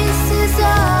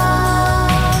all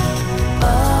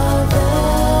the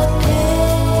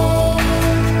pain.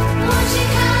 Won't you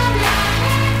come back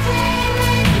and play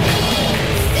with me?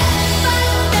 Step by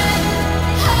step,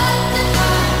 heart to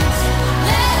heart,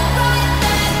 left, right,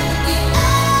 left, we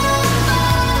all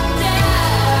fall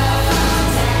down.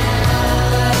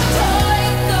 Toy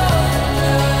soldier,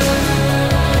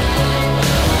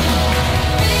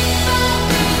 big by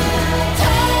big,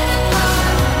 turn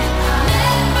apart,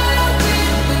 never win.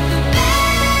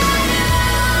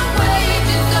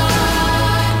 Wages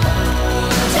on,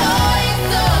 toy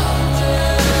soldier.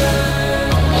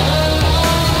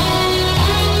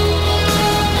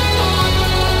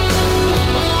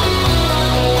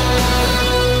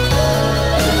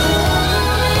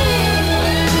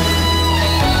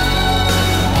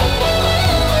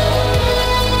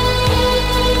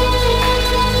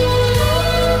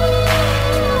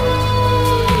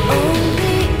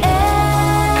 Only emptiness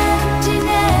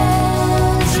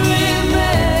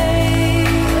remains.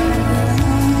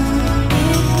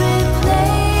 It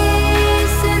replaces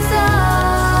all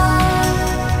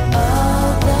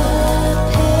the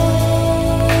pain.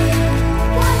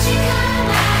 Won't you come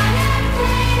out and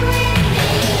play with me?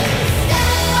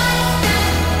 Step by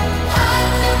step, heart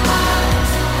to heart,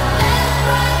 left,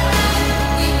 right, left,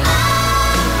 we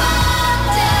all fall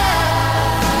down.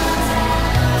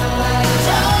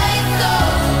 Toy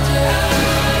soldier,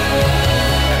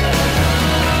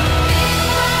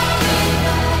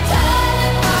 turn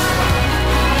apart,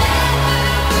 never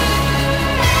win.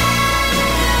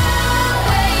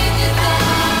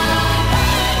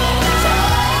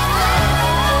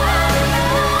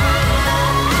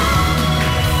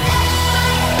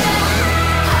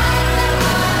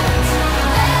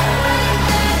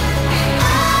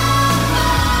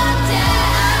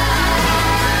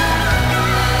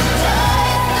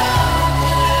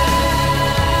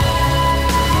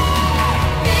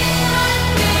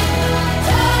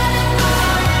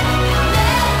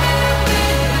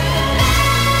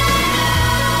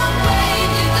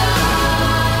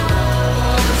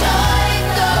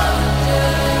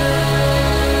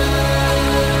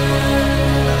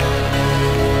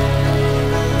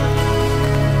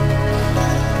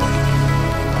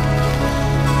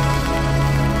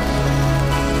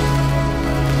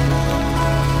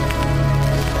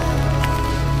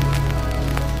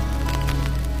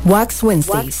 Wages Wax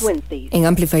Wednesdays, en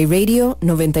Amplify Radio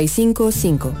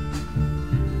 95.5.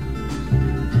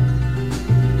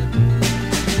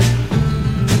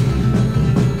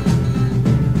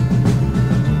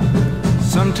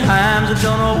 Sometimes I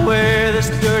don't know where this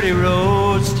dirty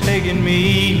road's taking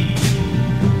me.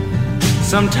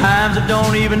 Sometimes I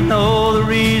don't even know the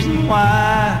reason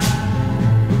why.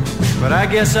 But I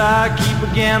guess I keep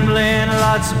a gambling,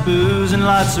 lots of booze and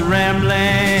lots of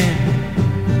rambling.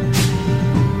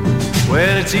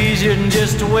 Well, it's easier than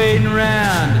just waiting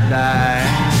around to die.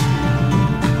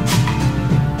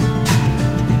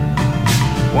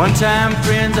 One time,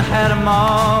 friends, I had 'em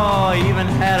all, even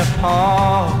had a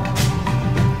paw.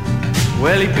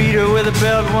 Well, he beat her with a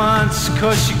belt once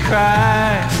 'cause she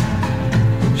cried.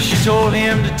 She told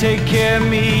him to take care of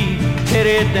me,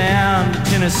 headed down to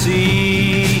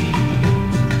Tennessee.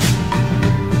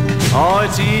 Oh,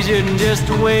 it's easier than just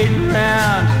waiting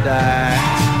around to die.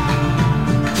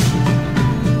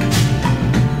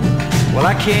 Well,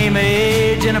 I came of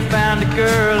age and I found a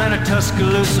girl in a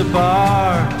Tuscaloosa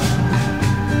bar.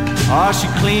 Oh, she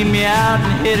cleaned me out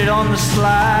and hit it on the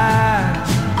slide.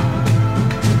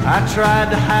 I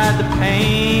tried to hide the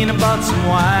pain, I bought some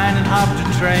wine and hopped a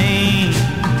train.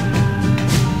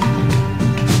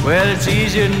 Well, it's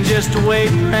easier than just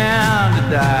waiting around to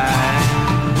die.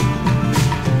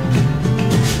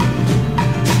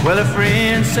 Well, a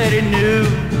friend said he knew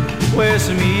where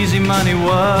some easy money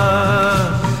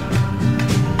was.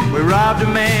 We robbed a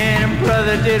man and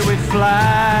brother did we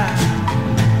fly.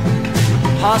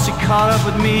 Posse caught up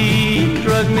with me,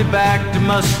 drugged me back to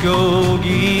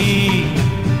Muskogee.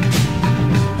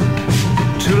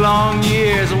 2 long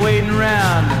years of waiting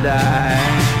around to die.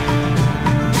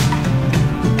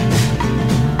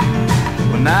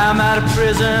 Well, now I'm out of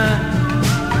prison,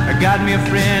 I got me a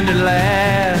friend at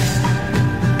last.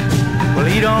 Well,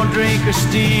 he don't drink or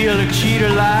steal or cheat or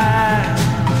lie.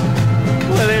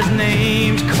 Well, his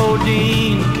name's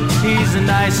Codeine, he's the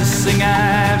nicest thing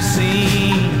I've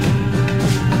seen.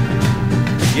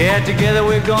 Yeah, together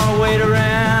we're gonna wait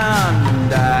around and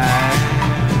die.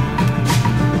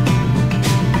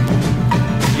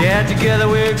 Yeah, together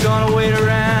we're gonna wait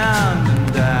around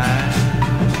and die.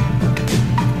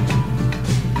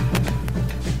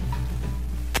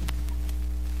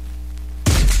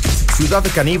 Ciudad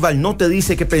Caníbal no te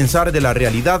dice qué pensar de la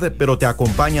realidad, pero te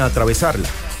acompaña a atravesarla.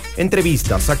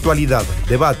 Entrevistas, actualidad,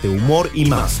 debate, humor y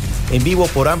más. En vivo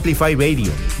por Amplify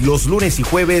Radio, los lunes y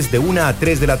jueves de 1 a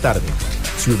 3 de la tarde.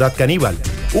 Ciudad Caníbal,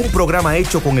 un programa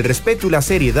hecho con el respeto y la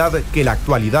seriedad que la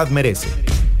actualidad merece.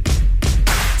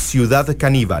 Ciudad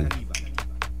Caníbal.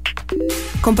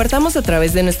 Compartamos a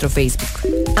través de nuestro Facebook,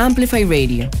 Amplify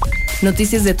Radio.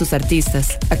 Noticias de tus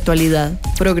artistas, actualidad,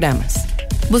 programas.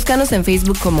 Búscanos en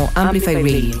Facebook como Amplify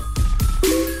Radio.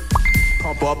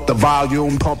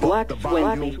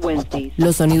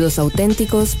 Los sonidos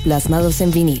auténticos plasmados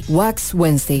en vinil. Wax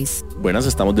Wednesdays. Buenas,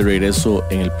 estamos de regreso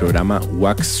en el programa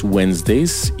Wax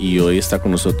Wednesdays y hoy está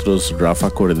con nosotros Rafa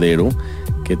Cordero,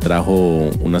 que trajo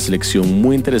una selección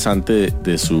muy interesante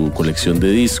de su colección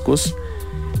de discos.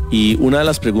 Y una de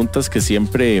las preguntas que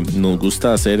siempre nos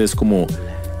gusta hacer es como,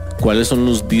 ¿cuáles son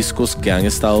los discos que han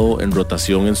estado en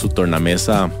rotación en su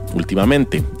tornamesa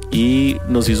últimamente? Y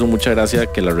nos hizo mucha gracia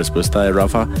que la respuesta de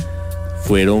Rafa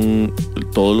fueron,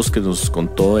 todos los que nos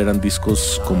contó eran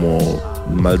discos como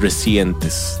más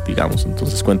recientes, digamos.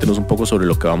 Entonces cuéntenos un poco sobre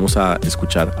lo que vamos a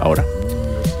escuchar ahora.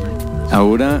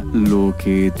 Ahora lo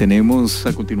que tenemos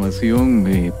a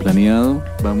continuación planeado,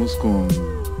 vamos con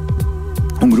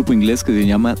un grupo inglés que se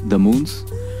llama The Moons,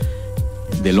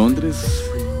 de Londres.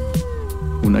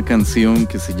 Una canción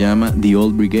que se llama The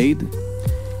Old Brigade,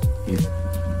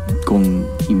 con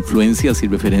influencias y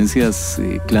referencias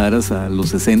claras a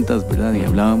los 60s, ¿verdad? Y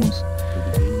hablábamos,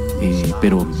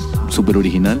 pero súper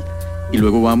original. Y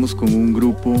luego vamos con un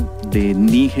grupo de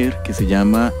Níger que se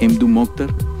llama Mdu Mokhtar.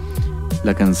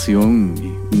 La canción,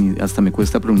 hasta me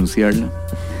cuesta pronunciarla,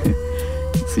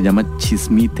 se llama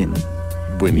Chismiten.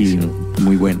 Buenísimo. Y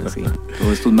muy buena, sí.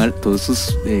 Todos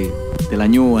estos del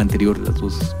año anterior, las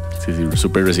dos. Sí,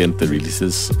 súper recientes,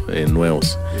 releases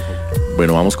nuevos.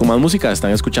 Bueno, vamos con más música. Están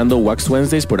escuchando Wax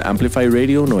Wednesdays por Amplify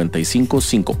Radio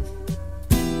 95.5.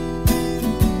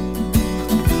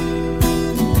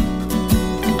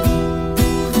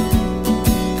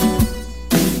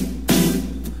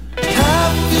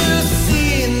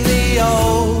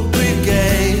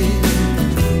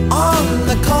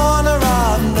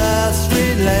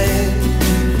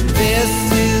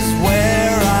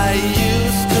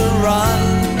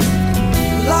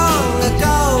 Long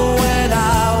ago when I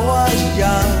was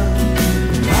young.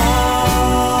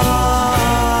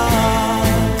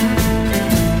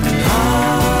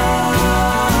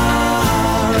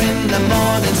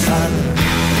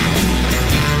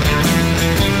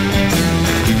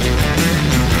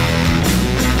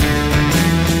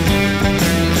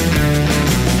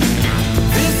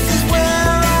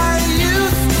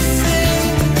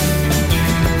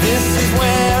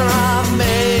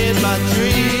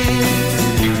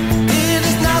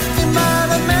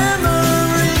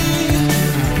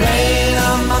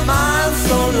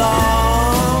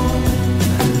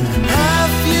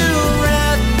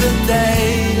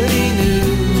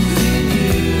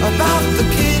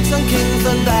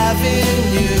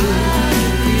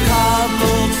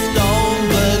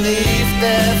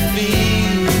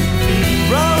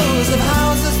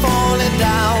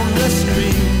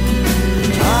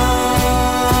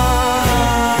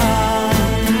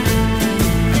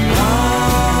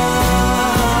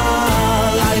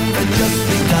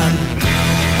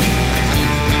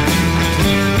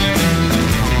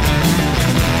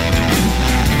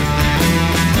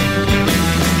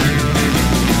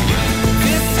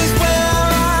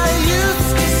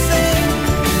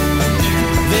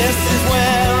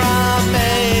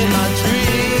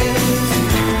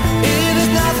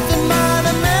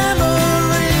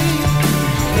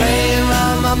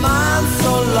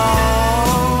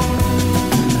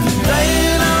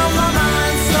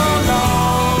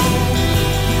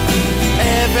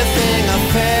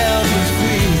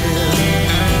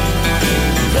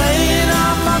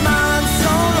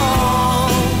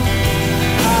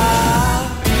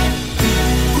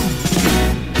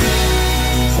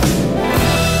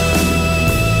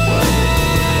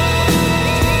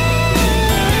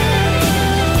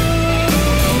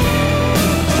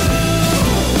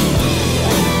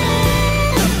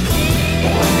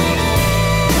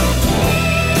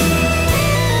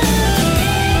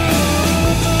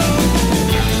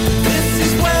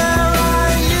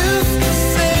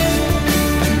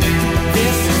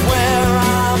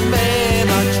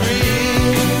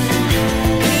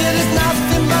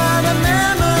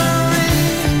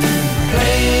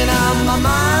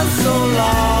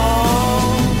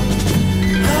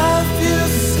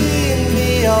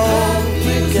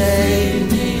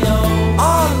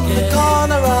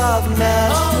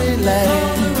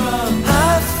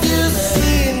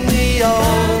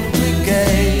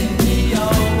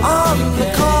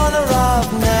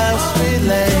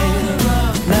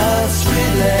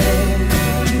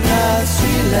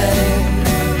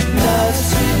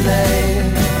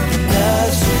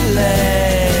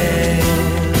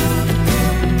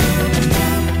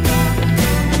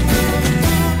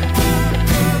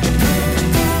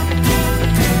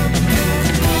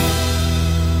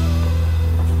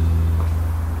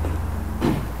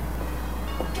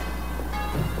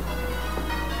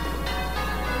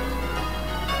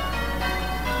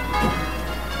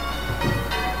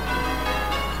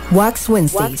 Wax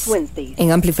Wednesdays,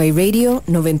 en Amplify Radio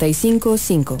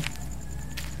 95.5.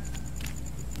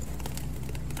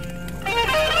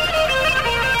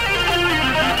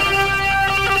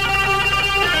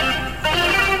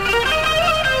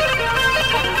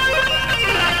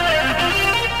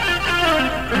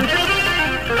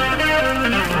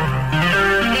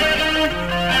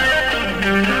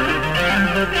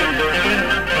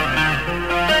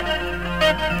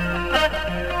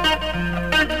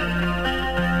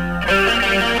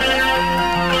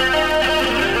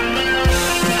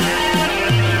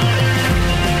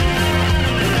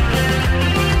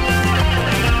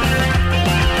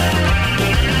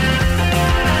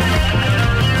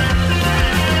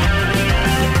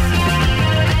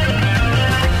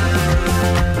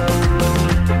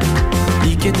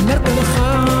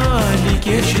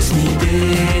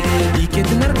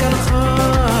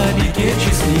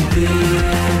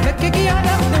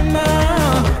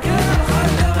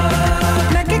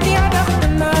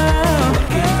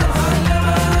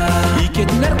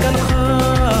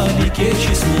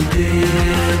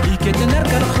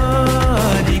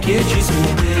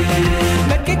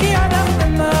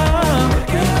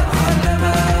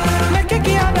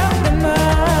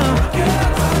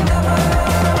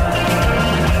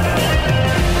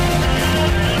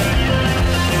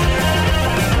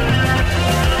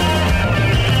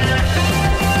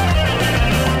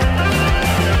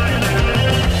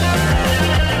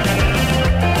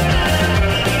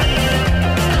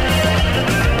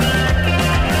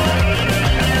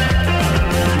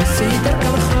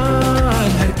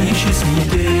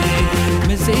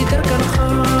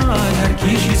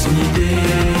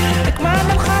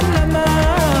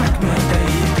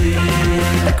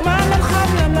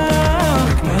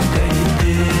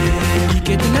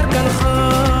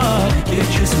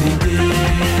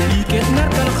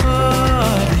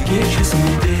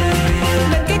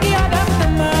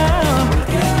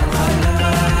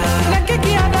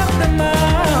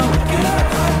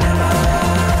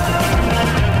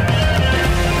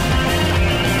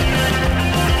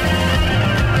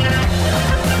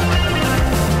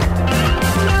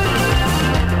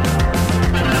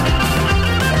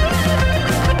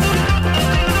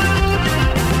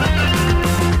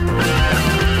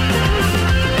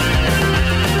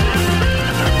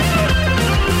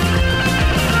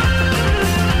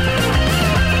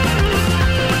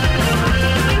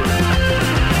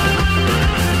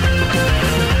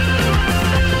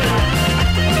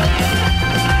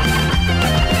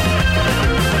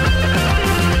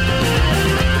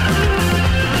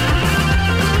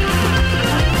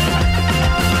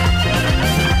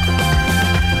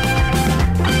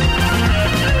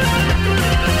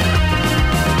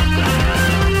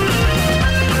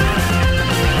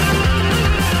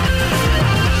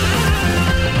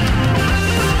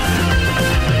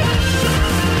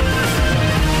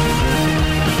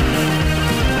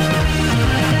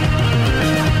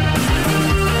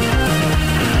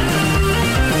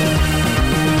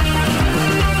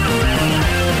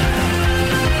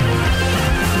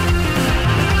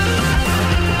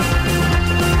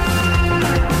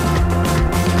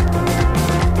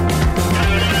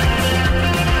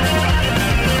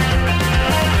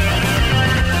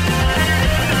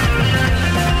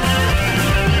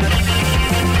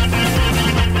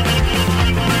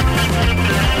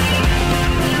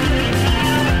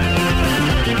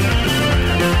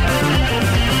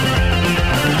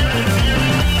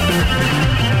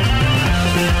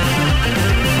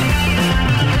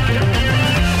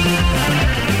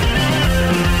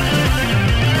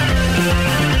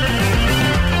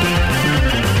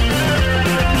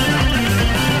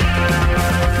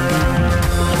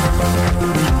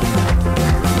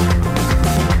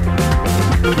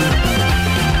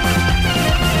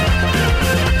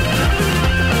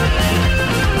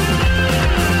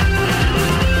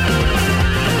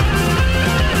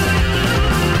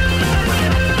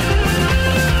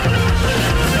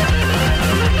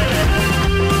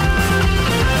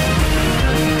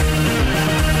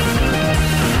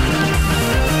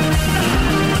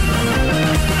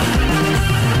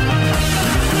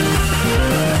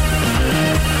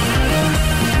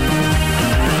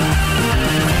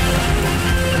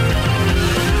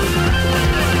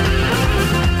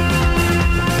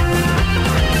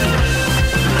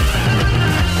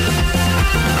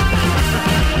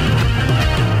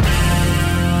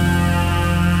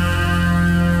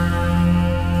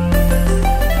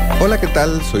 Hola, ¿qué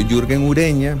tal? Soy Jürgen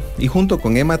Ureña y junto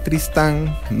con Emma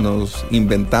Tristán nos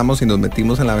inventamos y nos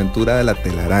metimos en la aventura de la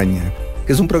telaraña, que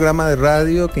que es un programa de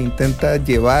radio que intenta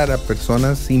llevar a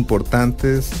personas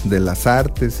importantes de las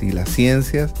artes y las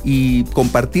ciencias y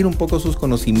compartir un poco sus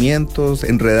conocimientos,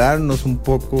 enredarnos un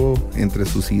poco entre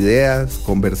sus ideas,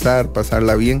 conversar,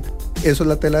 pasarla bien. Eso es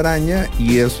La Telaraña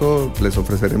y eso les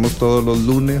ofreceremos todos los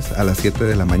lunes a las 7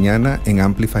 de la mañana en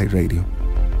Amplify Radio.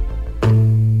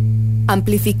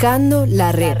 Amplificando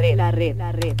la red.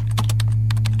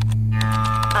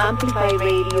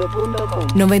 Amplifyradio.com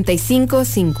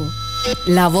 95.5.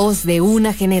 La voz de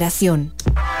una generación.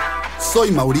 Soy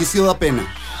Mauricio da Pena.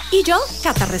 Y yo,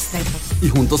 Cata Restrepo. Y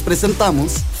juntos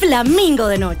presentamos Flamingo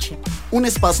de Noche. Un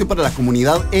espacio para la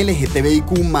comunidad LGTBIQ+.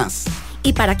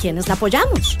 ¿Y para quienes la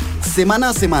apoyamos? Semana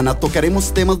a semana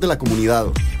tocaremos temas de la comunidad.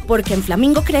 Porque en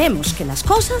Flamingo creemos que las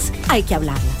cosas hay que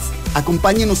hablarlas.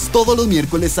 Acompáñenos todos los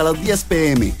miércoles a las 10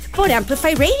 p.m. Por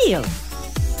Amplify Radio.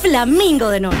 Flamingo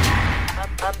de Noche.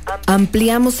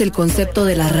 Ampliamos el concepto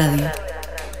de la radio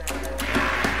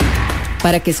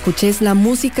para que escuches la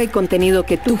música y contenido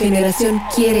que tu generación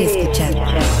quiere escuchar.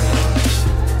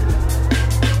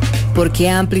 Porque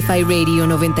Amplify Radio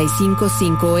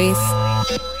 95.5 es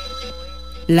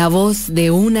la voz de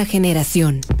una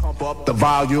generación.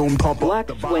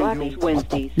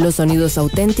 Los sonidos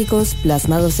auténticos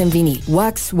plasmados en vinil.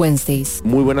 Wax Wednesdays.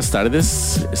 Muy buenas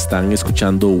tardes, están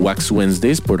escuchando Wax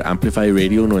Wednesdays por Amplify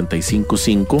Radio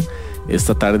 95.5.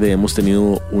 Esta tarde hemos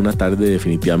tenido una tarde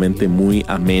definitivamente muy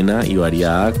amena y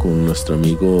variada con nuestro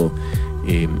amigo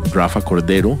Rafa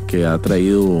Cordero, que ha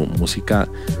traído música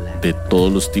de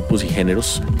todos los tipos y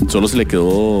géneros. Solo se le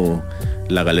quedó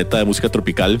la galeta de música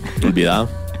tropical olvidada.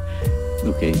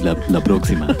 Ok, la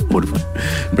próxima, porfa.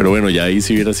 Pero bueno, ya ahí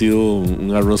sí hubiera sido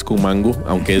un arroz con mango,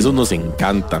 aunque eso nos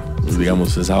encanta, pues,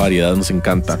 digamos, esa variedad nos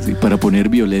encanta. Sí, para poner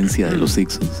violencia de los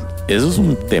Ixos. Eso es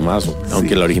un temazo,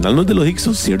 aunque la original no es de los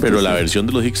Ixos, Cierto, pero sí. la versión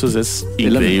de los Ixos es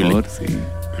Es la increíble. mejor, sí.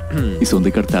 Y son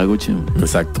de Cartago, che.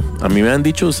 Exacto. A mí me han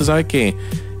dicho, usted sabe que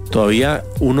todavía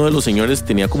uno de los señores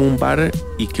tenía como un bar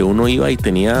y que uno iba y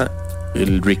tenía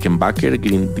el Rickenbacker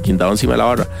guindado encima de la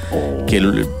barra.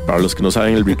 Que para los que no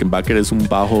saben, el Rickenbacker es un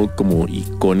bajo como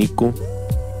icónico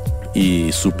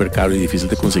y súper caro y difícil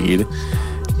de conseguir.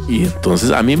 Y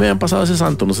entonces a mí me han pasado ese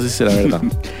santo, no sé si será verdad.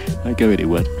 Hay que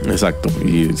averiguar. Exacto.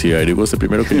 Y si averiguo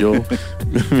primero que yo,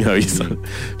 me avisa.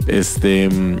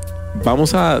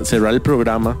 Vamos a cerrar el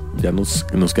programa. Ya nos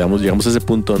quedamos, llegamos a ese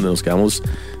punto donde nos quedamos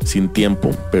sin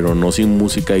tiempo, pero no sin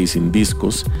música y sin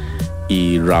discos.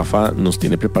 Y Rafa nos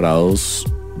tiene preparados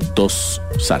 2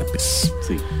 zarpes.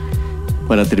 Sí.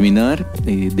 Para terminar,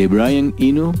 de Brian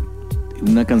Eno,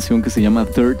 una canción que se llama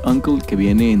Third Uncle, que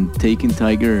viene en Taking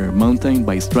Tiger Mountain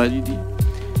by Strategy.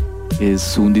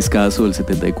 Es un discazo del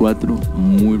 74,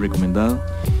 muy recomendado.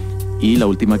 Y la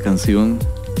última canción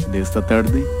de esta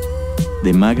tarde,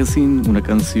 de Magazine, una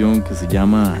canción que se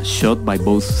llama Shot by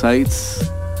Both Sides,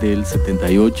 del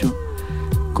 78,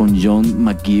 con John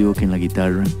McGeoch en la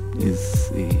guitarra.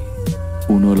 Es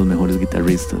uno de los mejores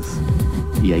guitarristas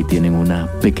y ahí tienen una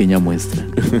pequeña muestra.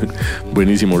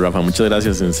 Buenísimo, Rafa, muchas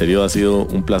gracias. En serio ha sido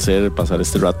un placer pasar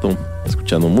este rato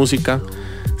escuchando música.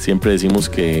 Siempre decimos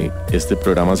que este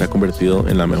programa se ha convertido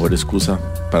en la mejor excusa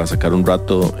para sacar un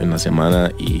rato en la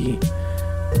semana y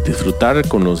disfrutar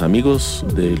con los amigos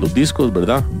de los discos,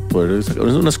 ¿verdad? Poder sacar,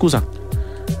 es una excusa.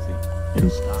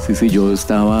 Sí, yo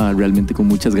estaba realmente con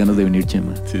muchas ganas de venir,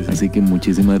 Chema. Sí. Así que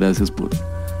muchísimas gracias por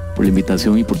la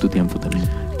invitación y por tu tiempo también.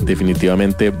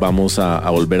 Definitivamente vamos a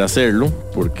volver a hacerlo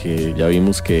porque ya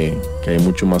vimos que hay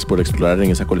mucho más por explorar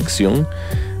en esa colección.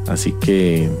 Así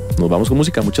que nos vamos con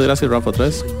música. Muchas gracias, Rafa, otra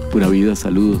vez. Pura vida,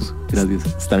 saludos. Gracias.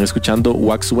 Están escuchando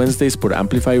Wax Wednesdays por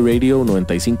Amplify Radio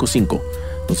 95.5.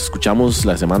 Nos escuchamos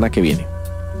la semana que viene.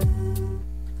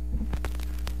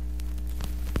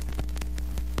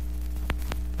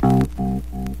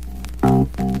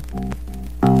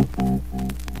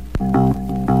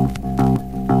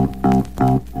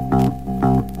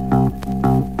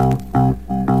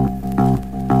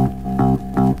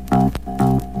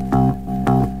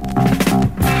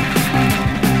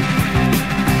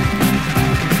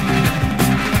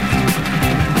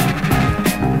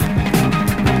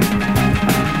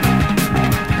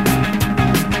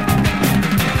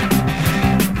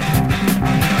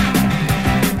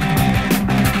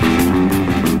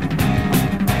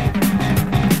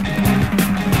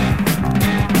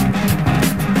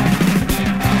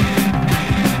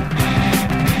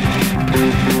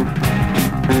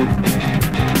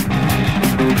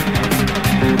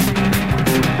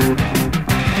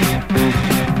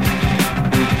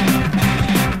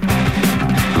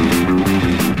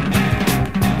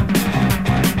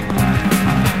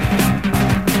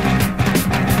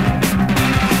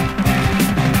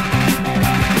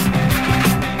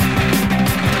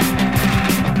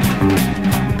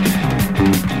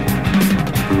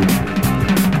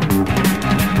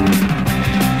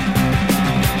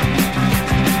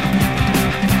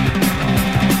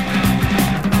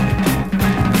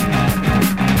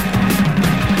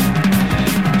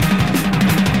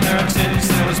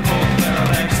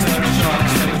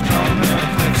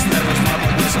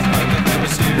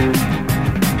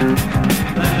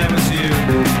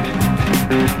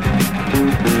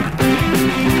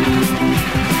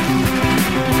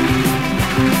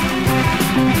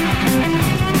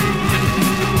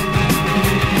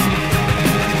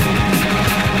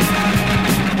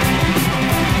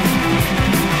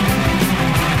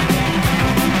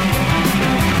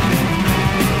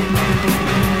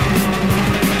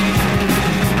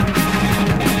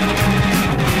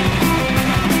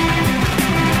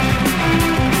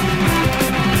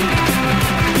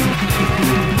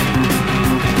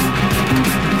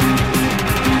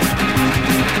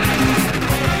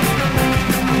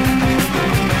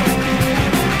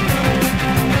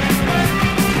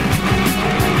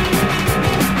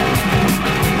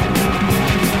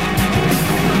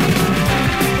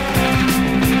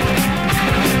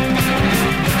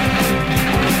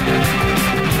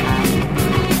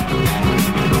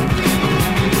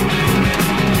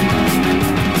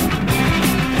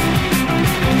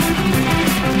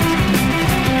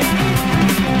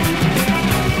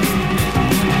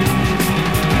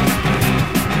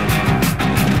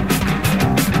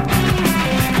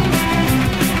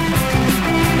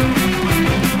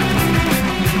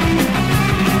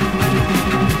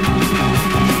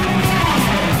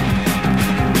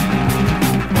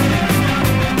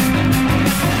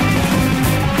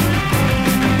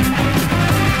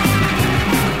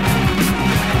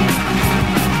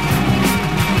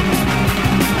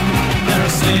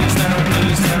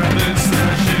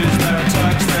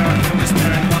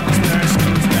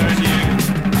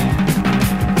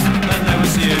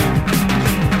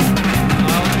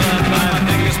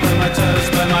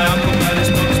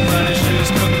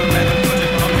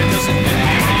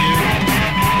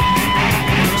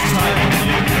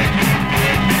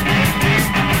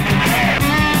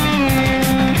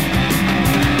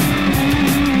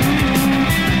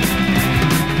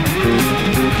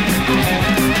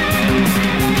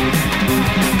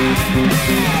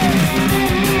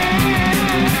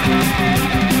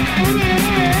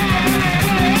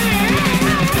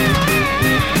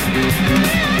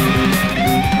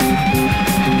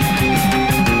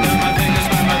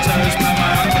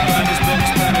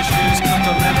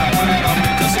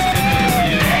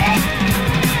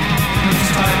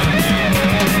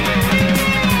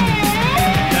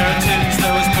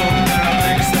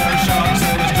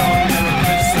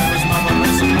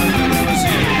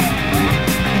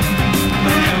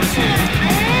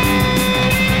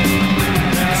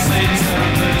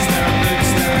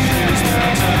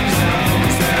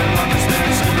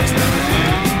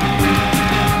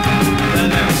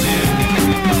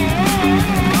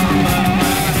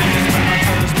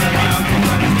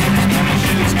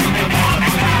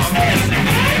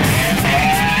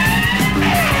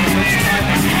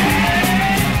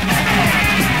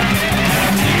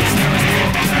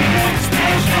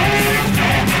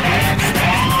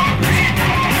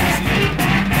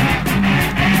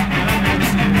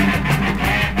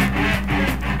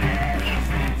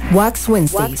 Wax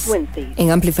Wednesdays,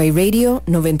 en Amplify Radio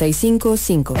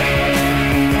 95.5.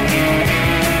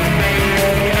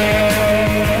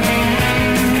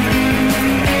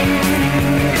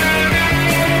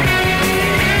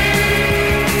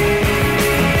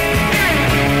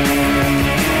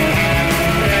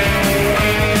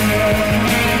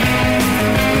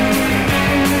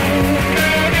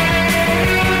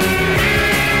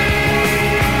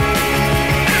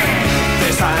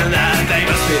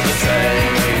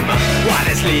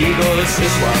 Legal is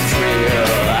what's real,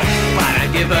 but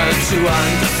I'm given to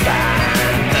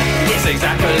understand it's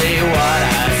exactly what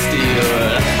I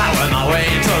steal. I went my way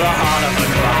to the heart of the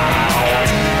crowd,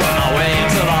 went my way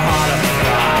to the heart of the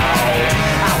crowd.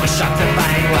 I was shocked to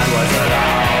find what was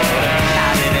allowed.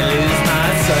 I didn't lose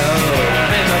myself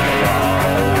in the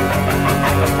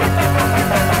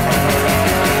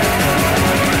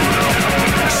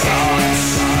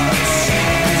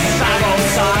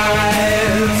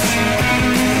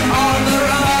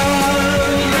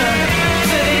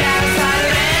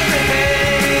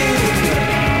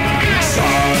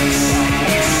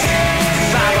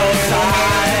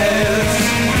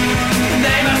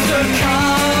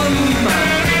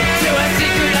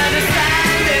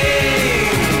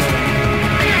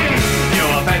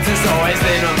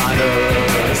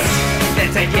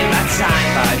taking my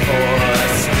time by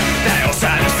force. They all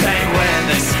sound the same when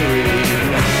they scream.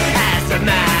 As a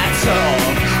matter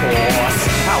of course,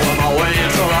 I went my way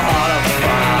into the heart of the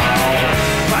crowd.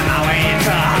 Went my way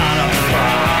into the heart of the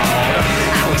crowd.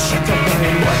 I was shocked to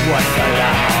find what was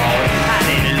allowed. I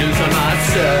didn't lose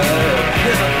myself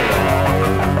in the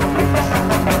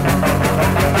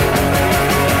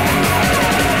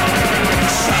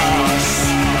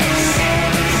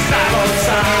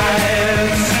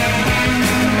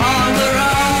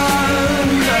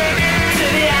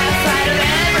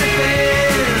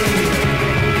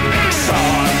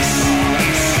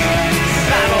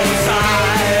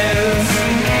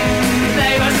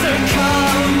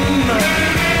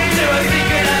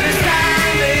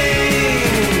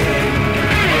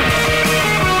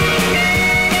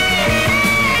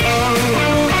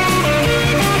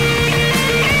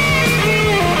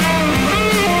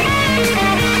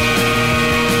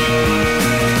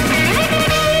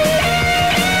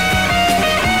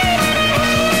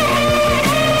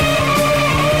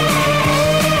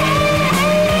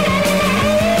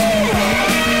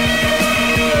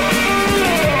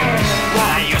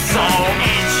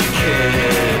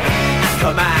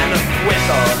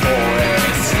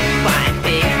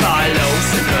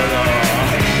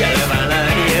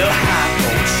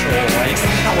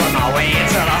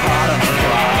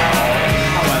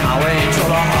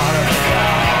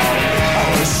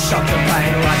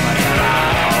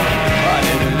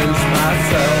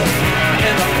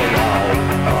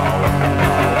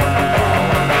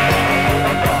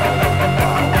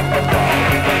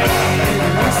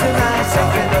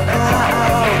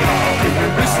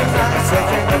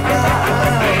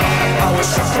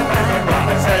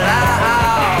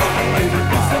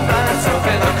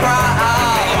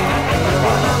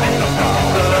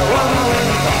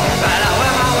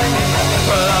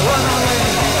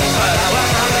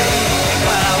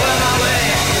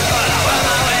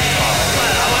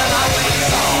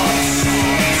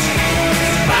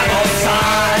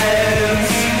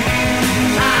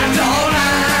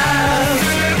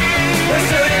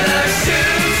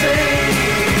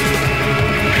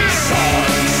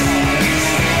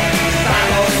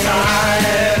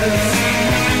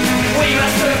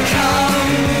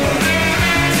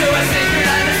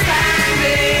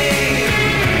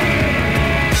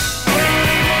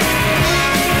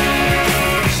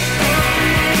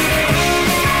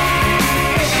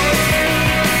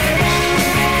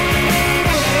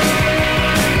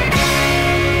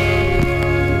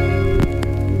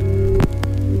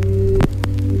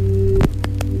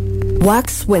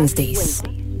Wax Wednesdays,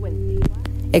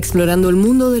 explorando el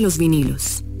mundo de los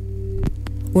vinilos.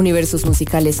 Universos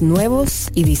musicales nuevos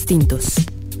y distintos.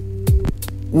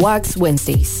 Wax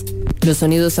Wednesdays, los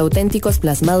sonidos auténticos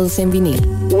plasmados en vinil.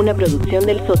 Una producción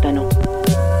del sótano.